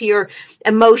parts and to your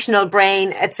emotional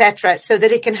brain, etc., so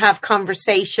that it can have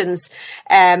conversations,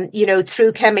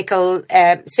 through chemical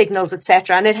signals,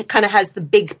 etc. And it kind of has the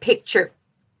big picture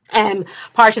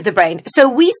part of the brain. So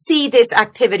we see this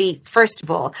activity, first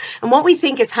of all. And what we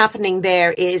think is happening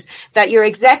there is that your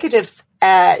executive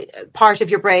part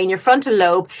of your brain, your frontal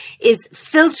lobe, is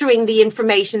filtering the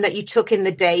information that you took in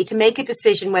the day to make a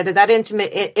decision whether that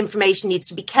information needs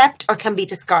to be kept or can be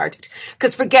discarded.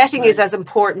 Because forgetting is as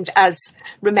important as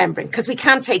remembering, because we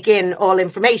can't take in all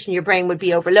information. Your brain would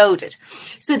be overloaded.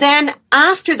 So then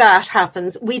after that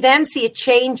happens, we then see a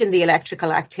change in the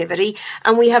electrical activity,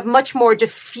 and we have much more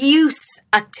diffuse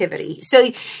activity.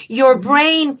 So your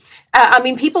brain,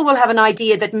 people will have an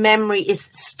idea that memory is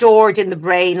stored in the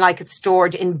brain like it's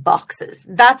stored in boxes.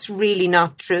 That's really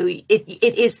not true. It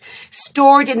is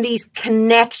stored in these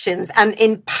connections and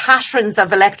in patterns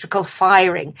of electrical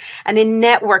firing and in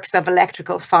networks of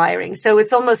electrical firing. So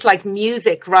it's almost like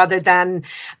music rather than,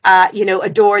 a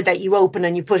door that you open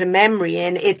and you put a memory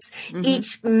in. It's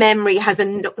each memory has a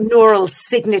neural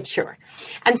signature.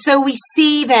 And so we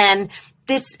see then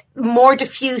this more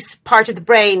diffuse part of the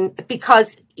brain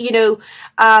because,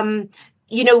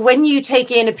 when you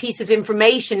take in a piece of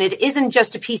information, it isn't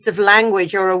just a piece of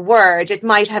language or a word. It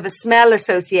might have a smell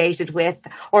associated with,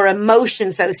 or emotion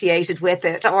associated with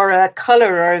it, or a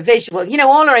color or a visual.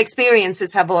 All our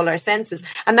experiences have all our senses.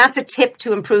 And that's a tip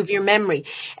to improve your memory,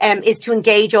 is to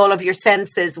engage all of your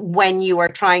senses when you are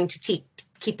trying to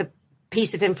keep a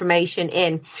piece of information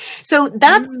in. So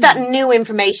that's that new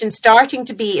information starting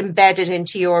to be embedded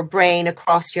into your brain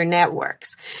across your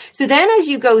networks. So then as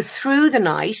you go through the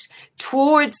night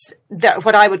towards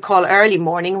what I would call early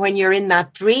morning, when you're in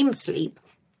that dream sleep,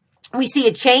 we see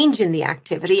a change in the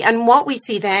activity. And what we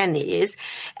see then is,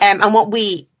 and what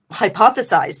we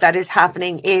hypothesize that is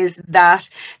happening, is that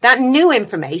new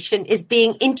information is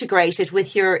being integrated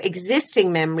with your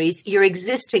existing memories, your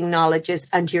existing knowledges,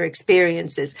 and your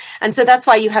experiences. And so that's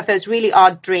why you have those really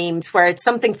odd dreams where it's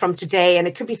something from today, and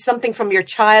it could be something from your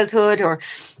childhood, or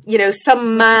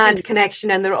some mad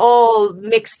connection, and they're all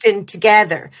mixed in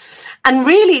together. And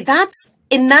really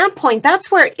in that point, that's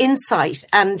where insight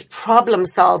and problem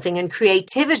solving and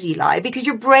creativity lie, because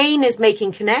your brain is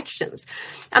making connections.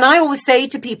 And I always say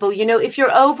to people, if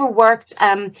you're overworked,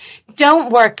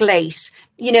 don't work late.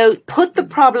 Put the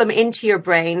problem into your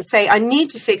brain, say, I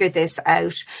need to figure this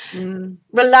out.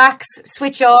 Relax,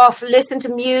 switch off, listen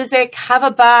to music, have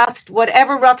a bath,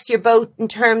 whatever rocks your boat in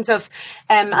terms of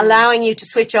allowing you to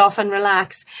switch off and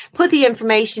relax. Put the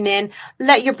information in,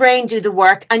 let your brain do the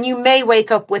work, and you may wake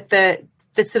up with the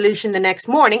solution the next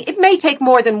morning. It may take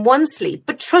more than one sleep,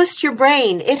 but trust your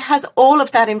brain. It has all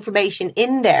of that information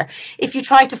in there. If you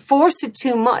try to force it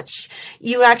too much,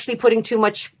 you're actually putting too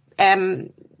much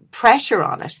pressure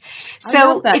on it.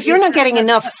 So if you're not getting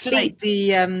enough sleep, like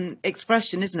the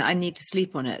expression, isn't it? I need to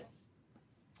sleep on it.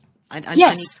 I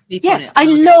yes, need to sleep yes, on it. I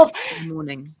love in the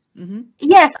morning. Mm-hmm.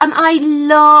 Yes, and I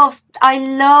love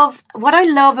what I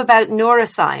love about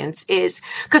neuroscience is,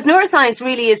 because neuroscience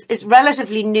really is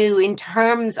relatively new in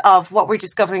terms of what we're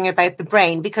discovering about the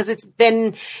brain, because it's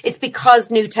because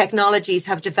new technologies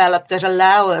have developed that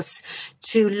allow us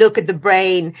to look at the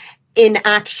brain in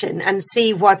action and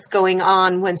see what's going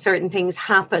on when certain things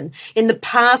happen. In the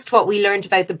past, what we learned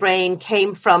about the brain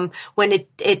came from when it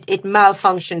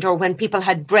malfunctioned, or when people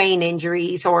had brain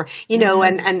injuries, or, you know,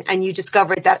 and you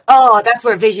discovered that, oh, that's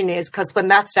where vision is, because when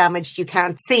that's damaged, you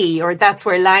can't see, or that's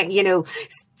where,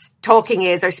 talking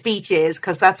is, or speech is,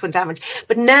 because that's when damaged.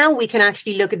 But now we can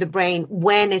actually look at the brain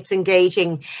when it's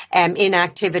engaging in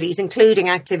activities, including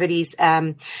activities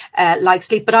like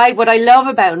sleep. But what I love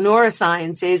about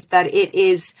neuroscience is that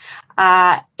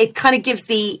it kind of gives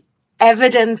the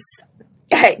evidence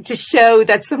to show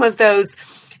that some of those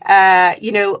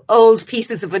old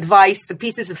pieces of advice, the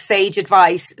pieces of sage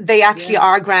advice, they actually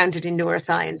are grounded in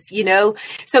neuroscience,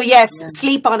 So yes,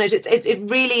 sleep on it. It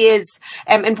really is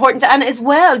important. And as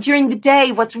well, during the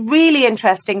day, what's really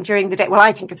interesting during the day, well,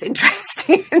 I think it's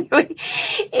interesting anyway,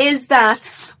 is that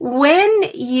when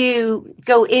you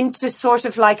go into sort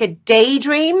of like a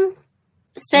daydream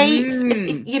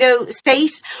state,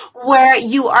 state where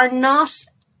you are not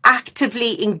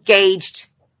actively engaged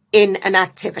in an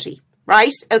activity.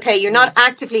 Right? Okay, you're not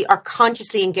actively or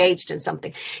consciously engaged in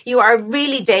something. You are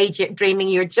really daydreaming.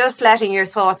 You're just letting your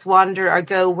thoughts wander or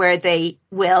go where they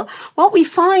will. What we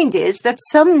find is that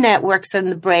some networks in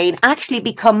the brain actually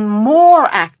become more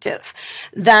active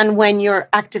than when you're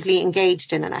actively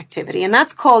engaged in an activity. And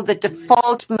that's called the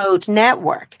default mode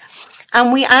network.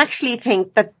 And we actually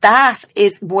think that that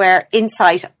is where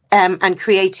insight and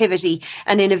creativity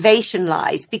and innovation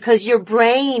lies, because your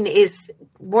brain is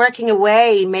working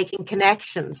away, making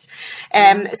connections.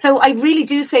 So I really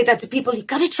do say that to people, you've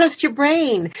got to trust your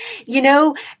brain,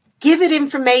 give it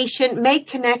information, make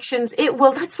connections.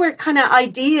 That's where kind of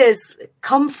ideas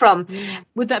come from.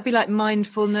 Would that be like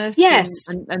mindfulness? Yes.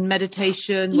 And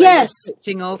meditation? Yes.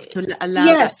 Switching off to allow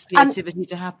that creativity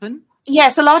to happen?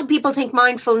 Yes, a lot of people think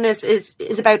mindfulness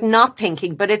is about not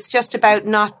thinking, but it's just about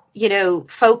not,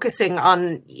 focusing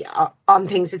on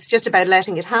things. It's just about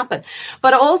letting it happen.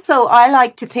 But also, I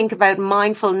like to think about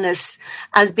mindfulness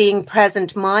as being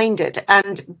present-minded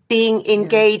and being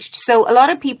engaged. So a lot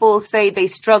of people say they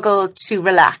struggle to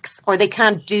relax, or they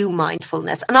can't do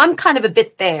mindfulness. And I'm kind of a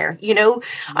bit there,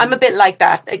 I'm a bit like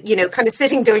that, kind of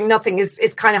sitting doing nothing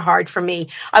is kind of hard for me.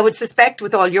 I would suspect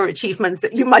with all your achievements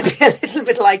that you might be a little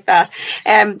bit like that.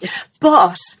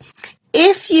 But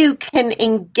if you can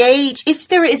engage, if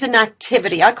there is an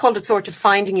activity, I call it sort of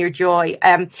finding your joy.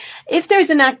 If there's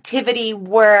an activity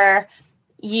where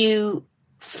you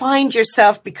find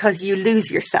yourself because you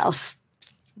lose yourself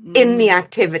in the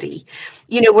activity,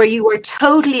 where you were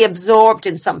totally absorbed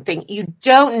in something, you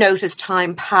don't notice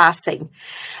time passing.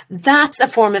 That's a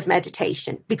form of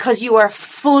meditation, because you are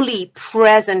fully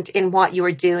present in what you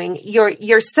are doing.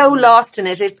 You're so lost in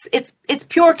it. It's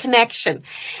pure connection.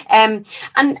 And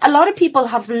a lot of people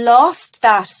have lost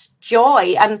that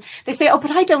joy, and they say, oh,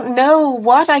 but I don't know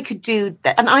what I could do.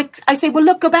 And I say, well,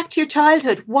 look, go back to your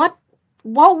childhood. What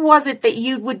was it that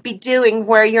you would be doing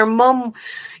where your mum,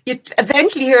 you'd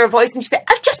eventually hear a voice and she'd say,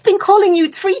 I've just been calling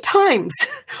you 3 times.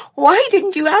 Why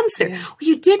didn't you answer? Yeah. Well,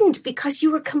 you didn't, because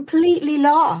you were completely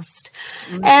lost.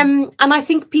 And I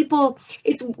think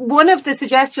it's one of the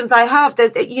suggestions I have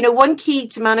that, one key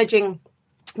to managing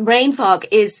brain fog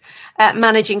is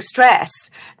managing stress.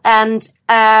 And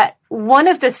one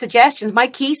of the suggestions, my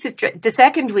key, the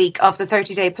second week of the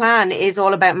 30-day plan is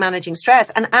all about managing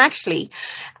stress. And actually,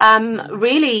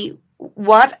 really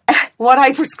what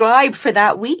I prescribe for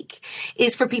that week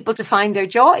is for people to find their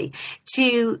joy,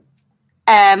 to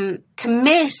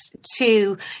commit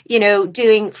to,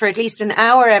 doing for at least an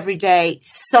hour every day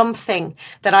something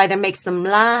that either makes them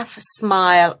laugh,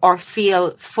 smile, or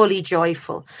feel fully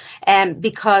joyful.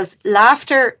 Because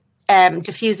laughter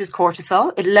diffuses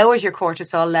cortisol. It lowers your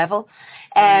cortisol level.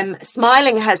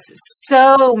 Smiling has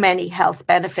so many health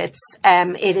benefits.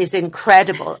 It is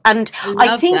incredible. And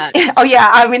I think,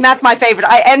 that's my favorite.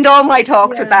 I end all my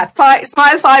talks with that.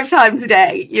 Smile 5 times a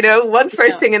day, once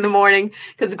first thing in the morning,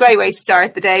 because it's a great way to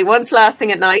start the day. Once last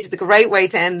thing at night is a great way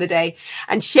to end the day.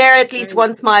 And share at least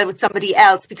one smile with somebody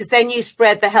else, because then you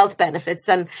spread the health benefits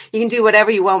and you can do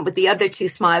whatever you want with the other 2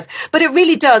 smiles. But it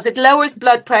really does. It lowers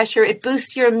blood pressure. It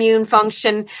boosts your immune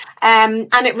function, and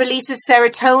it releases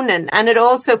serotonin, and it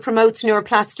also promotes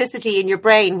neuroplasticity in your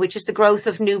brain, which is the growth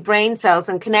of new brain cells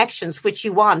and connections, which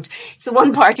you want. It's the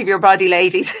one part of your body,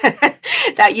 ladies,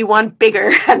 that you want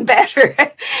bigger and better,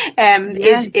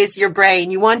 is your brain.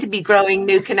 You want to be growing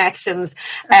new connections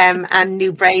and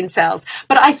new brain cells.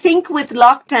 But I think with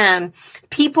lockdown,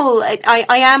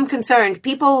 I am concerned.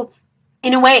 People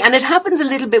In a way, and it happens a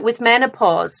little bit with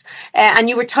menopause. And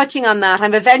you were touching on that.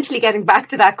 I'm eventually getting back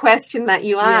to that question that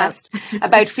you asked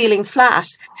about feeling flat.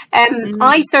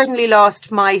 I certainly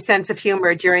lost my sense of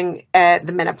humor during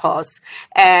the menopause.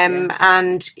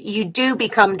 And you do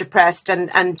become depressed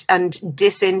and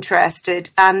disinterested.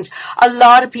 And a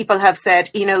lot of people have said,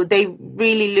 you know, they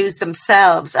really lose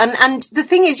themselves. And the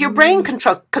thing is, your brain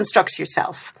constructs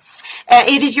yourself.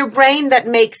 It is your brain that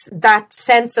makes that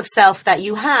sense of self that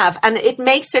you have, and it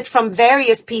makes it from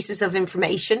various pieces of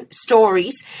information,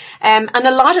 stories, and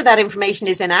a lot of that information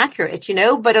is inaccurate, you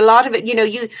know, but a lot of it, you know,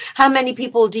 how many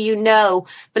people do you know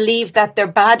believe that they're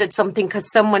bad at something because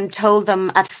someone told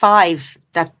them at 5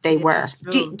 that they were,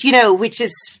 do you know, which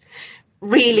is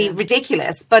really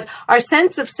ridiculous. But our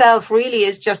sense of self really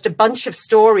is just a bunch of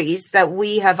stories that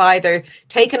we have either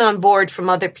taken on board from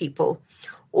other people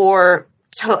or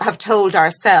have told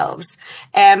ourselves,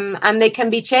 and they can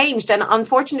be changed. And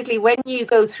unfortunately, when you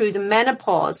go through the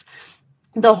menopause,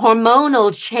 the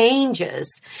hormonal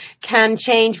changes can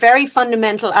change very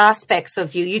fundamental aspects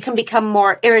of you. You can become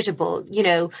more irritable, you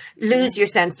know, lose your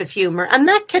sense of humor. And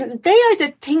they are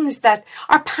the things that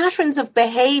are patterns of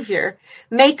behavior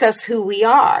make us who we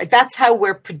are. That's how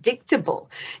we're predictable,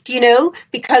 do you know?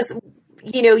 Because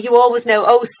you know, you always know,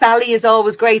 oh, Sally is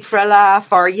always great for a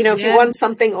laugh, or, you know, if you want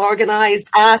something organized,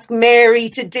 ask Mary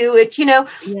to do it. You know,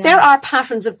 there are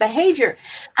patterns of behavior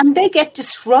and they get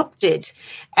disrupted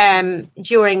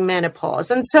during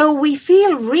menopause. And so we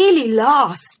feel really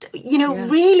lost, you know,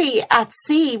 really at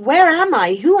sea. Where am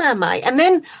I? Who am I? And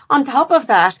then on top of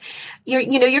that,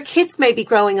 your kids may be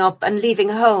growing up and leaving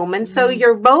home. And so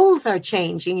your roles are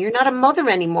changing. You're not a mother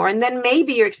anymore. And then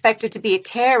maybe you're expected to be a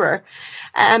carer.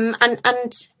 And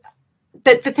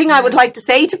the thing I would like to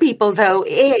say to people, though,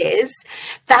 is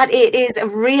that it is a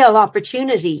real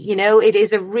opportunity. You know, it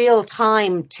is a real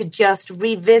time to just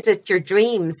revisit your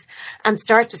dreams and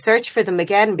start to search for them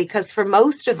again. Because for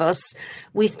most of us,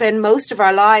 we spend most of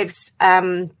our lives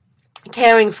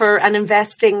caring for and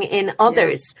investing in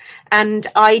others. And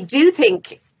I do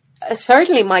think,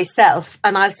 certainly myself,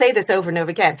 and I'll say this over and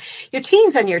over again, your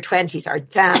teens and your 20s are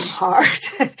damn hard.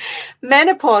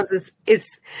 Menopause is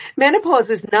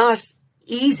not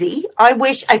easy. I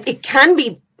wish it can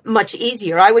be much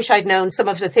easier. I wish I'd known some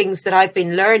of the things that I've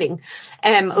been learning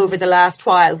over the last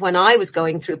while when I was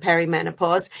going through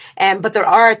perimenopause. But there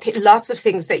are lots of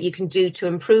things that you can do to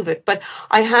improve it. But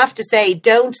I have to say,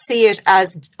 don't see it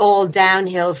as all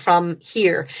downhill from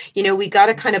here. You know, we got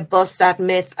to kind of bust that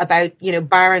myth about, you know,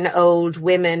 barren old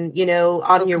women, you know,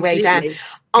 on your way down.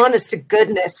 Honest to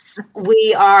goodness,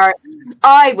 we are,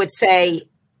 I would say,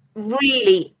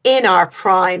 really in our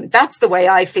prime. That's the way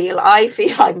I feel. I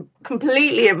feel I'm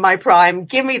completely in my prime.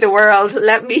 Give me the world.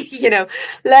 Let me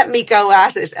go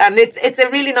at it. And it's a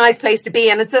really nice place to be.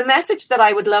 And it's a message that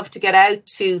I would love to get out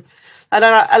to a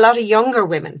lot of younger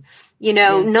women, you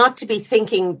know, not to be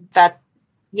thinking that,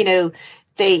 you know,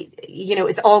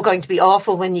 it's all going to be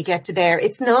awful when you get to there.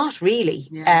 It's not really.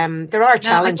 There are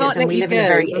challenges, and we live in a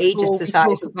very ageist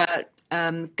society. Talk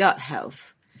about gut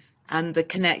health and the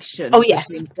connection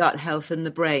between gut health and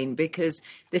the brain, because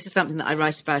this is something that I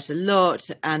write about a lot,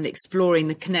 and exploring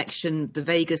the connection, the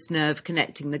vagus nerve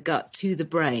connecting the gut to the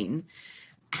brain.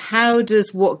 How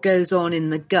does what goes on in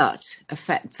the gut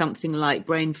affect something like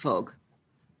brain fog?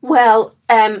 Well,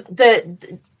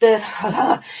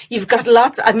 you've got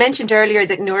lots. I mentioned earlier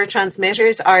that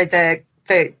neurotransmitters are the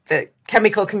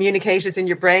chemical communicators in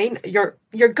your brain. Your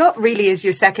gut really is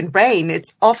your second brain.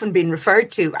 It's often been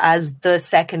referred to as the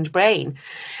second brain.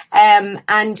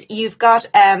 And you've got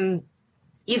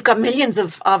millions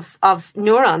of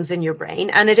neurons in your brain,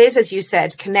 and it is, as you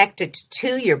said, connected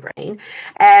to your brain,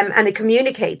 and it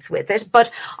communicates with it. But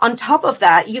on top of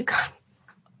that,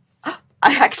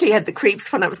 I actually had the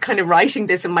creeps when I was kind of writing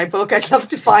this in my book. I'd love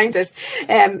to find it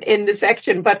in the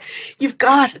section, but you've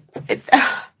got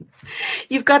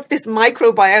this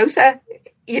microbiota,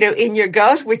 you know, in your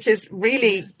gut, which is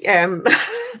really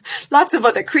lots of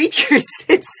other creatures.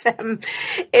 We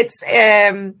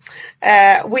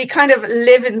kind of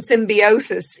live in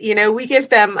symbiosis. You know, we give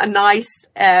them a nice,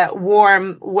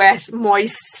 warm, wet,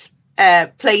 moist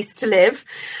place to live,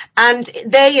 and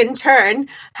they in turn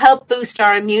help boost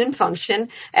our immune function.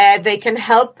 They can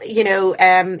help, you know,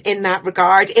 in that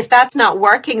regard. If that's not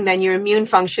working, then your immune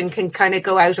function can kind of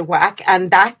go out of whack,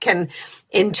 and that can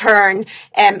in turn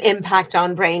impact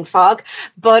on brain fog.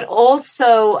 But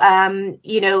also,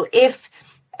 you know, if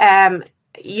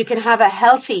you can have a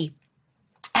healthy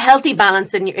healthy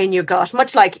balance in your gut,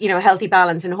 much like, healthy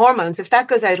balance in hormones. If that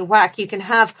goes out of whack, you can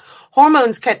have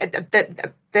hormones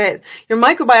your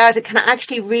microbiota can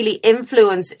actually really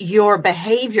influence your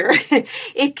behavior.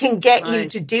 It can get you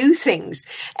to do things.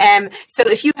 So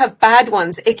if you have bad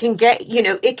ones, it can get,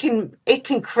 it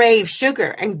can crave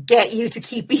sugar and get you to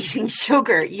keep eating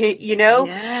sugar,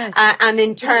 Yes. And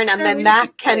in turn, and then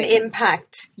that can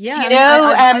impact,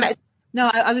 Yeah. No,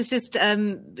 I was just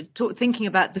thinking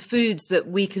about the foods that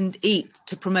we can eat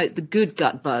to promote the good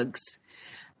gut bugs.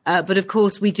 But of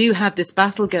course, we do have this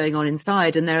battle going on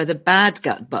inside, and there are the bad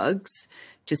gut bugs,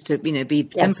 just to, be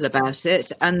simple about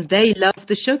it. And they love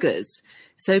the sugars.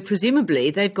 So presumably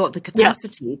they've got the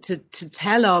capacity to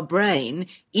tell our brain,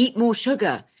 eat more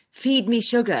sugar. Feed me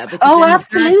sugar. Oh,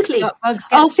 absolutely.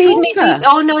 Feed me.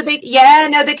 Oh, no,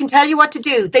 they can tell you what to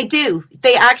do. They do.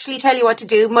 They actually tell you what to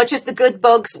do, much as the good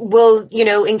bugs will,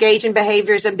 engage in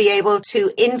behaviors and be able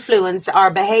to influence our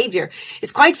behavior.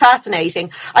 It's quite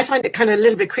fascinating. I find it kind of a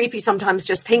little bit creepy sometimes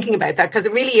just thinking about that, because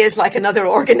it really is like another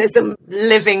organism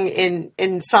living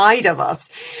inside of us.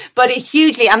 But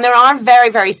hugely, and there are very,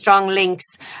 very strong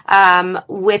links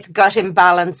with gut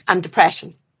imbalance and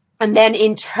depression. And then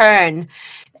in turn,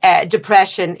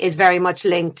 depression is very much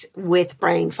linked with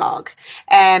brain fog.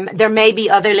 There may be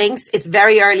other links. It's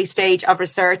very early stage of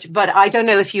research, but I don't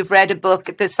know if you've read a book,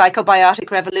 The Psychobiotic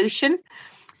Revolution.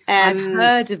 I've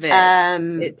heard of it.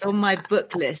 It's on my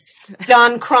book list.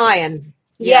 John Cryan.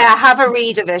 Yeah, have a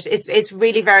read of it. It's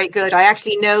really very good. I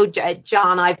actually know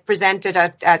John. I've presented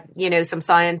at some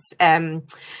science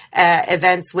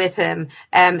events with him.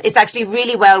 It's actually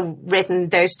really well written.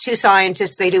 There's two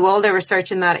scientists. They do all their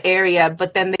research in that area,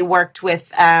 but then they worked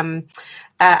with an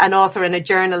author and a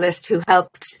journalist who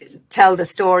helped tell the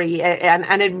story,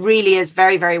 and it really is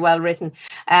very, very well written.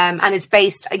 And it's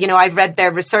based. I've read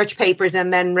their research papers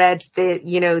and then read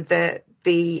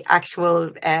the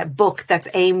actual book that's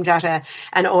aimed at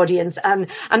an audience, and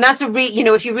that's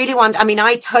if you really want. I mean,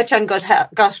 I touch on gut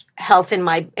health in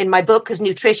my book, because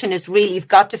nutrition is really, you've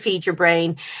got to feed your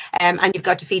brain, and you've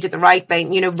got to feed it the right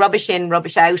brain. Rubbish in,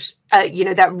 rubbish out.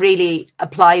 That really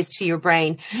applies to your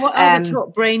brain. What are the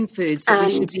top brain foods that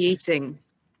we should be eating?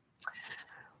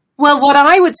 Well, what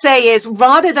I would say is,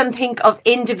 rather than think of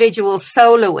individual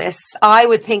soloists, I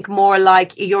would think more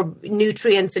like your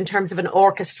nutrients in terms of an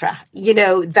orchestra,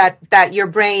 that your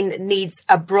brain needs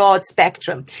a broad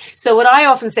spectrum. So what I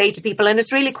often say to people, and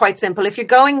it's really quite simple, if you're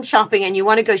going shopping and you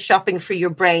want to go shopping for your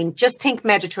brain, just think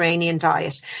Mediterranean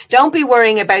diet. Don't be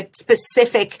worrying about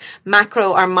specific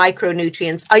macro or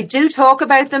micronutrients. I do talk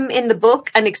about them in the book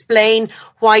and explain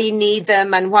why you need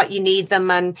them and what you need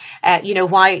them, and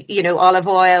why olive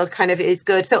oil kind of is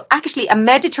good. So actually a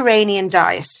Mediterranean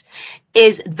diet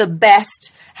is the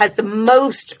best, has the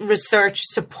most research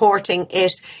supporting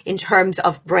it in terms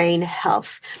of brain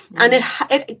health. And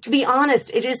it, to be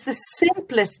honest, it is the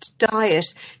simplest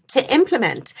diet to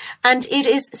implement, and it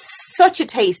is such a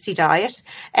tasty diet.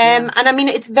 And I mean,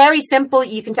 it's very simple.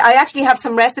 I actually have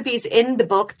some recipes in the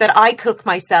book that I cook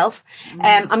myself.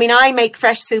 I mean, I make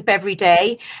fresh soup every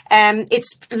day.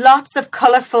 It's lots of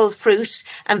colourful fruit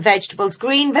and vegetables.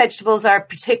 Green vegetables are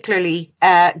particularly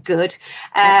good.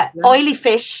 Oily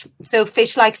fish, so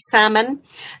fish like salmon.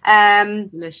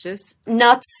 Delicious.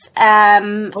 Nuts.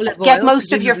 Get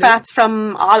most of your fats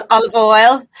from olive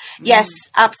oil. Yes,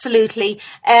 absolutely.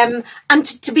 And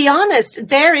to be honest,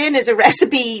 therein is a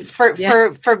recipe for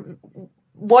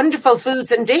wonderful foods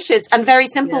and dishes, and very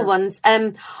simple ones.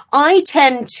 I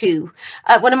tend to,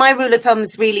 one of my rule of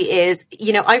thumbs really is,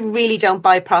 I really don't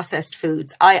buy processed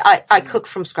foods. I cook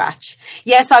from scratch.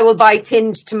 Yes, I will buy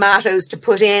tinned tomatoes to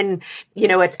put in,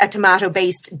 a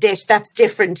tomato-based dish. That's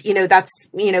different.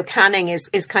 Canning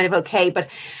is kind of okay, but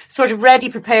sort of ready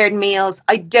prepared meals.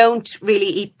 I don't really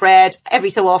eat bread. Every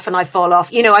so often I fall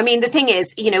off. The thing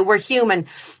is, we're human.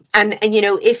 And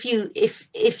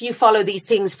if you follow these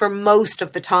things for most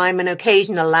of the time, an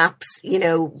occasional lapse,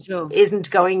 isn't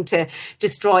going to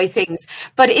destroy things.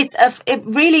 But it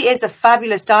really is a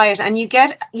fabulous diet, and you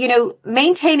get,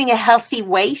 maintaining a healthy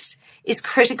weight is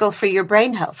critical for your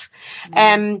brain health.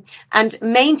 And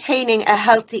maintaining a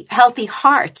healthy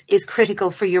heart is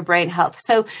critical for your brain health.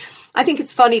 So I think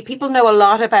it's funny. People know a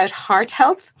lot about heart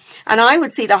health, and I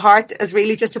would see the heart as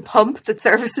really just a pump that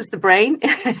services the brain.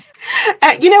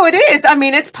 It is. I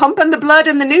mean, it's pumping the blood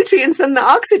and the nutrients and the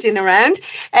oxygen around.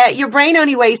 Your brain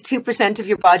only weighs 2% of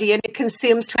your body, and it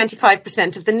consumes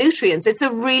 25% of the nutrients. It's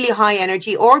a really high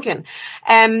energy organ.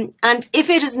 And if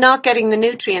it is not getting the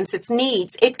nutrients it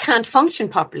needs, it can't function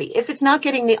properly. If it's not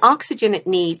getting the oxygen it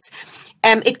needs,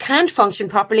 it can't function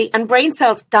properly, and brain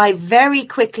cells die very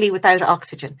quickly without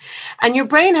oxygen. And your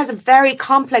brain has a very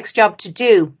complex job to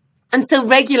do. And so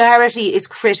regularity is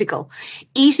critical.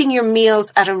 Eating your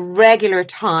meals at a regular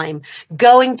time,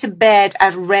 going to bed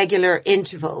at regular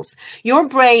intervals. Your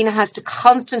brain has to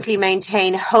constantly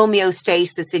maintain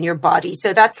homeostasis in your body.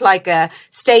 So that's like a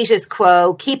status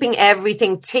quo, keeping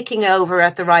everything ticking over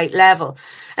at the right level.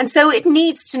 And so it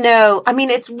needs to know, I mean,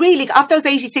 it's really, of those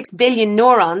 86 billion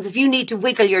neurons, if you need to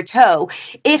wiggle your toe,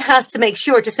 it has to make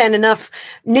sure to send enough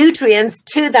nutrients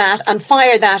to that and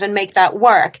fire that and make that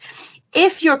work.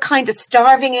 If you're kind of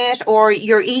starving it or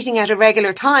you're eating at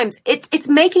irregular times, it's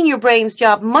making your brain's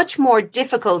job much more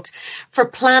difficult for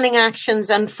planning actions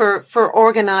and for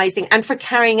organizing and for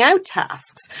carrying out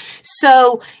tasks.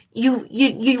 So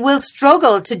you will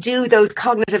struggle to do those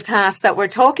cognitive tasks that we're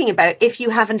talking about if you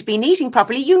haven't been eating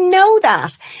properly. You know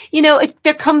that.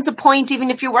 There comes a point, even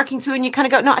if you're working through and you kind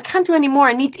of go, no, I can't do any more.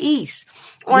 I need to eat.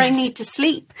 Or yes. I need to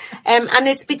sleep. And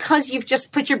it's because you've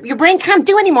just put your brain can't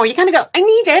do anymore. You kind of go, I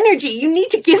need energy. You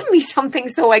need to give me something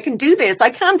so I can do this.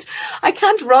 I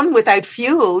can't run without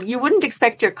fuel. You wouldn't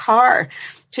expect your car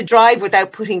to drive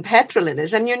without putting petrol in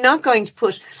it. And you're not going to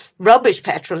put rubbish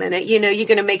petrol in it. You're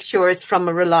going to make sure it's from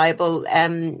a reliable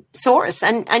source.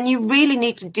 And you really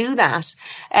need to do that,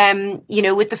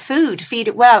 with the food, feed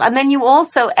it well. And then you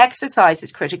also, exercise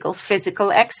is critical.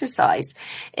 Physical exercise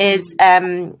is,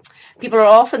 people are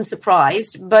often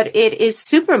surprised, but it is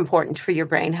super important for your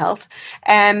brain health.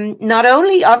 Not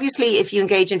only, obviously, if you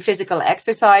engage in physical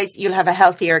exercise, you'll have a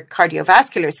healthier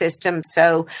cardiovascular system.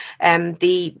 So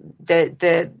the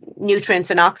nutrients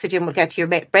and oxygen will get to your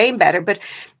brain better. But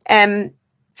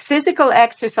physical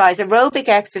exercise, aerobic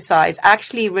exercise,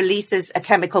 actually releases a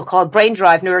chemical called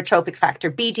brain-derived neurotrophic factor,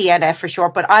 BDNF for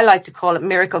short, but I like to call it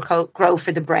Miracle-Grow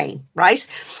for the brain, right?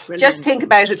 Brilliant. Just think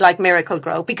about it like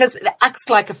Miracle-Grow because it acts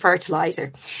like a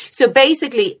fertilizer. So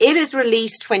basically, it is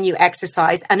released when you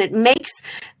exercise and it makes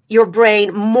your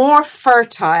brain more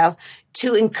fertile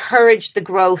to encourage the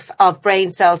growth of brain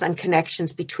cells and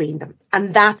connections between them.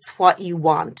 And that's what you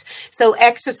want. So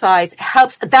exercise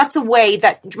helps. That's a way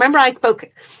that, remember I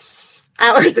spoke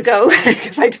hours ago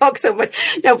because I talk so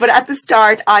much. No, but at the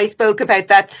start I spoke about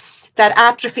that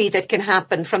atrophy that can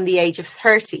happen from the age of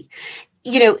 30.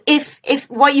 If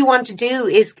what you want to do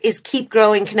is keep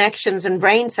growing connections and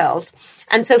brain cells.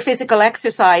 And so physical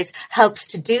exercise helps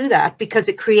to do that because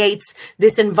it creates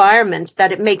this environment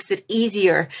that it makes it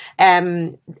easier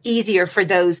for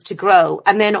those to grow.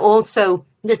 And then also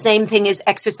the same thing is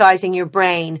exercising your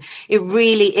brain. It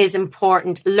really is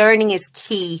important. Learning is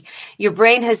key. Your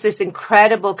brain has this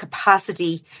incredible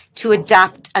capacity to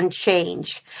adapt and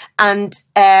change. And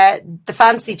the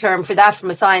fancy term for that from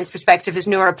a science perspective is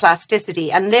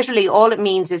neuroplasticity. And literally all it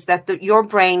means is that your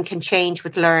brain can change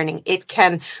with learning. It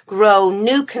can grow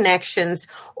new connections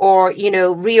or,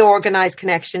 reorganize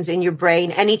connections in your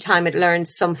brain anytime it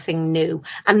learns something new.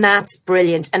 And that's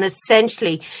brilliant. And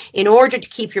essentially, in order to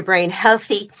keep your brain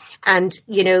healthy and,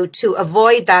 to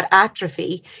avoid that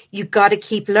atrophy, you've got to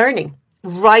keep learning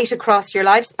right across your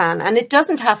lifespan. And it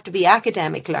doesn't have to be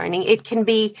academic learning. It can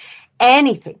be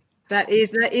anything. That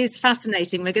is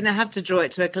fascinating. We're going to have to draw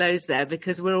it to a close there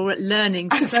because we're all learning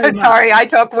so much. I'm so sorry, I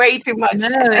talk way too much. No,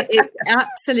 it's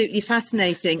absolutely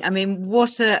fascinating. I mean,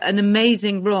 what an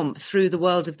amazing romp through the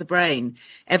world of the brain.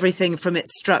 Everything from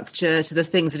its structure to the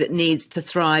things that it needs to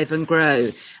thrive and grow.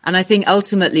 And I think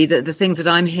ultimately that the things that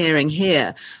I'm hearing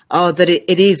here are that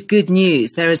it is good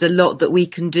news. There is a lot that we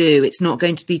can do. It's not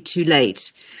going to be too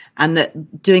late. And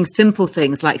that doing simple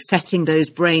things like setting those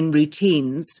brain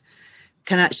routines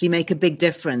can actually make a big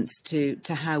difference to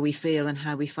how we feel and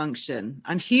how we function.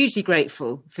 I'm hugely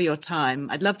grateful for your time.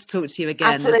 I'd love to talk to you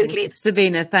again. Absolutely.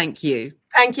 Sabina, thank you.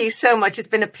 Thank you so much. It's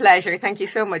been a pleasure. Thank you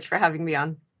so much for having me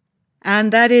on.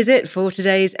 And that is it for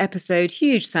today's episode.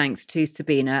 Huge thanks to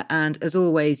Sabina. And as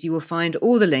always, you will find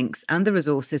all the links and the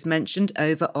resources mentioned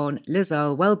over on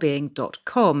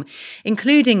lizearlewellbeing.com,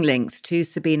 including links to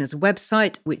Sabina's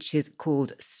website, which is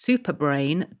called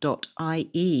superbrain.ie.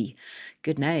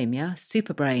 Good name, yeah?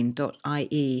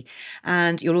 Superbrain.ie.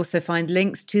 And you'll also find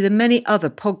links to the many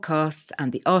other podcasts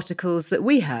and the articles that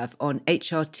we have on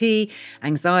HRT,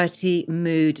 anxiety,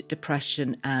 mood,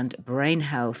 depression, and brain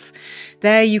health.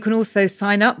 There you can also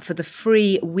sign up for the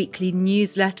free weekly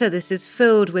newsletter. This is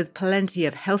filled with plenty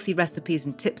of healthy recipes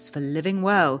and tips for living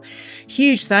well.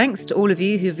 Huge thanks to all of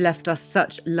you who've left us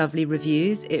such lovely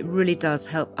reviews. It really does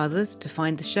help others to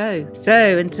find the show.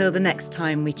 So until the next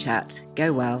time we chat,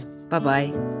 go well. Bye-bye.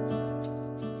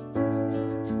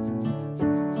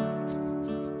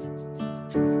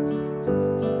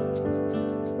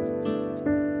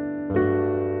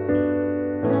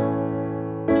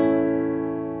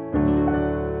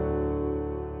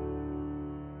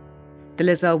 The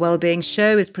Liz Earle Wellbeing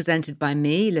Show is presented by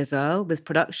me, Liz Earle, with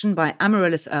production by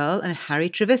Amaryllis Earle and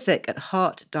Harry Trevithick at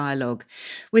Heart Dialogue,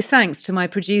 with thanks to my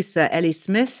producer Ellie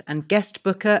Smith and guest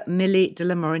booker Millie de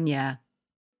la Morinière.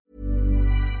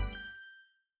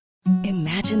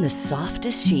 Imagine the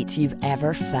softest sheets you've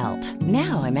ever felt.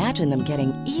 Now imagine them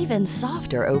getting even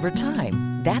softer over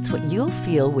time. That's what you'll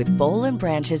feel with Boll &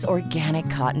 Branch's organic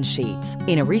cotton sheets.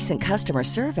 In a recent customer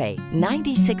survey,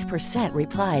 96%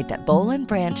 replied that Boll &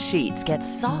 Branch sheets get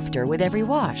softer with every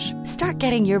wash. Start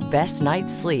getting your best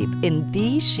night's sleep in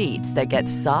these sheets that get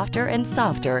softer and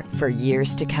softer for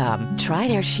years to come. Try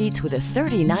their sheets with a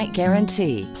 30-night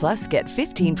guarantee. Plus, get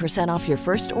 15% off your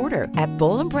first order at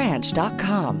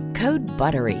bollandbranch.com. Code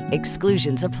BUTTERY.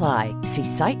 Exclusions apply. See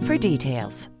site for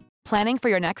details. Planning for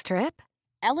your next trip?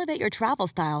 Elevate your travel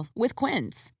style with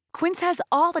Quince. Quince has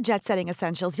all the jet-setting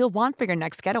essentials you'll want for your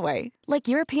next getaway, like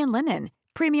European linen,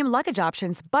 premium luggage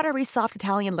options, buttery soft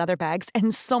Italian leather bags,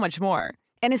 and so much more.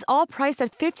 And is all priced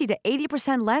at 50 to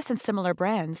 80% less than similar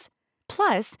brands.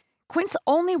 Plus, Quince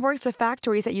only works with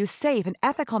factories that use safe and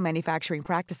ethical manufacturing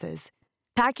practices.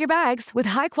 Pack your bags with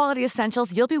high-quality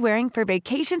essentials you'll be wearing for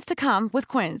vacations to come with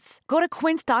Quince. Go to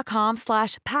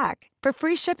quince.com/pack for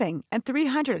free shipping and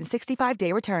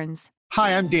 365-day returns.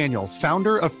 Hi, I'm Daniel,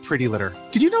 founder of Pretty Litter.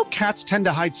 Did you know cats tend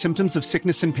to hide symptoms of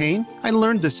sickness and pain? I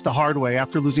learned this the hard way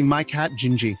after losing my cat,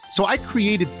 Gingy. So I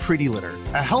created Pretty Litter,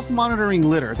 a health monitoring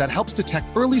litter that helps detect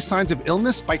early signs of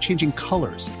illness by changing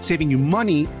colors, saving you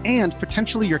money and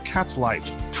potentially your cat's life.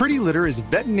 Pretty Litter is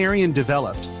veterinarian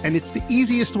developed, and it's the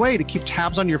easiest way to keep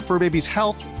tabs on your fur baby's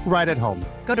health right at home.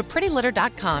 Go to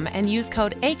prettylitter.com and use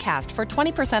code ACAST for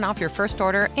 20% off your first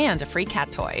order and a free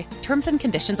cat toy. Terms and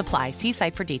conditions apply. See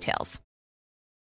site for details.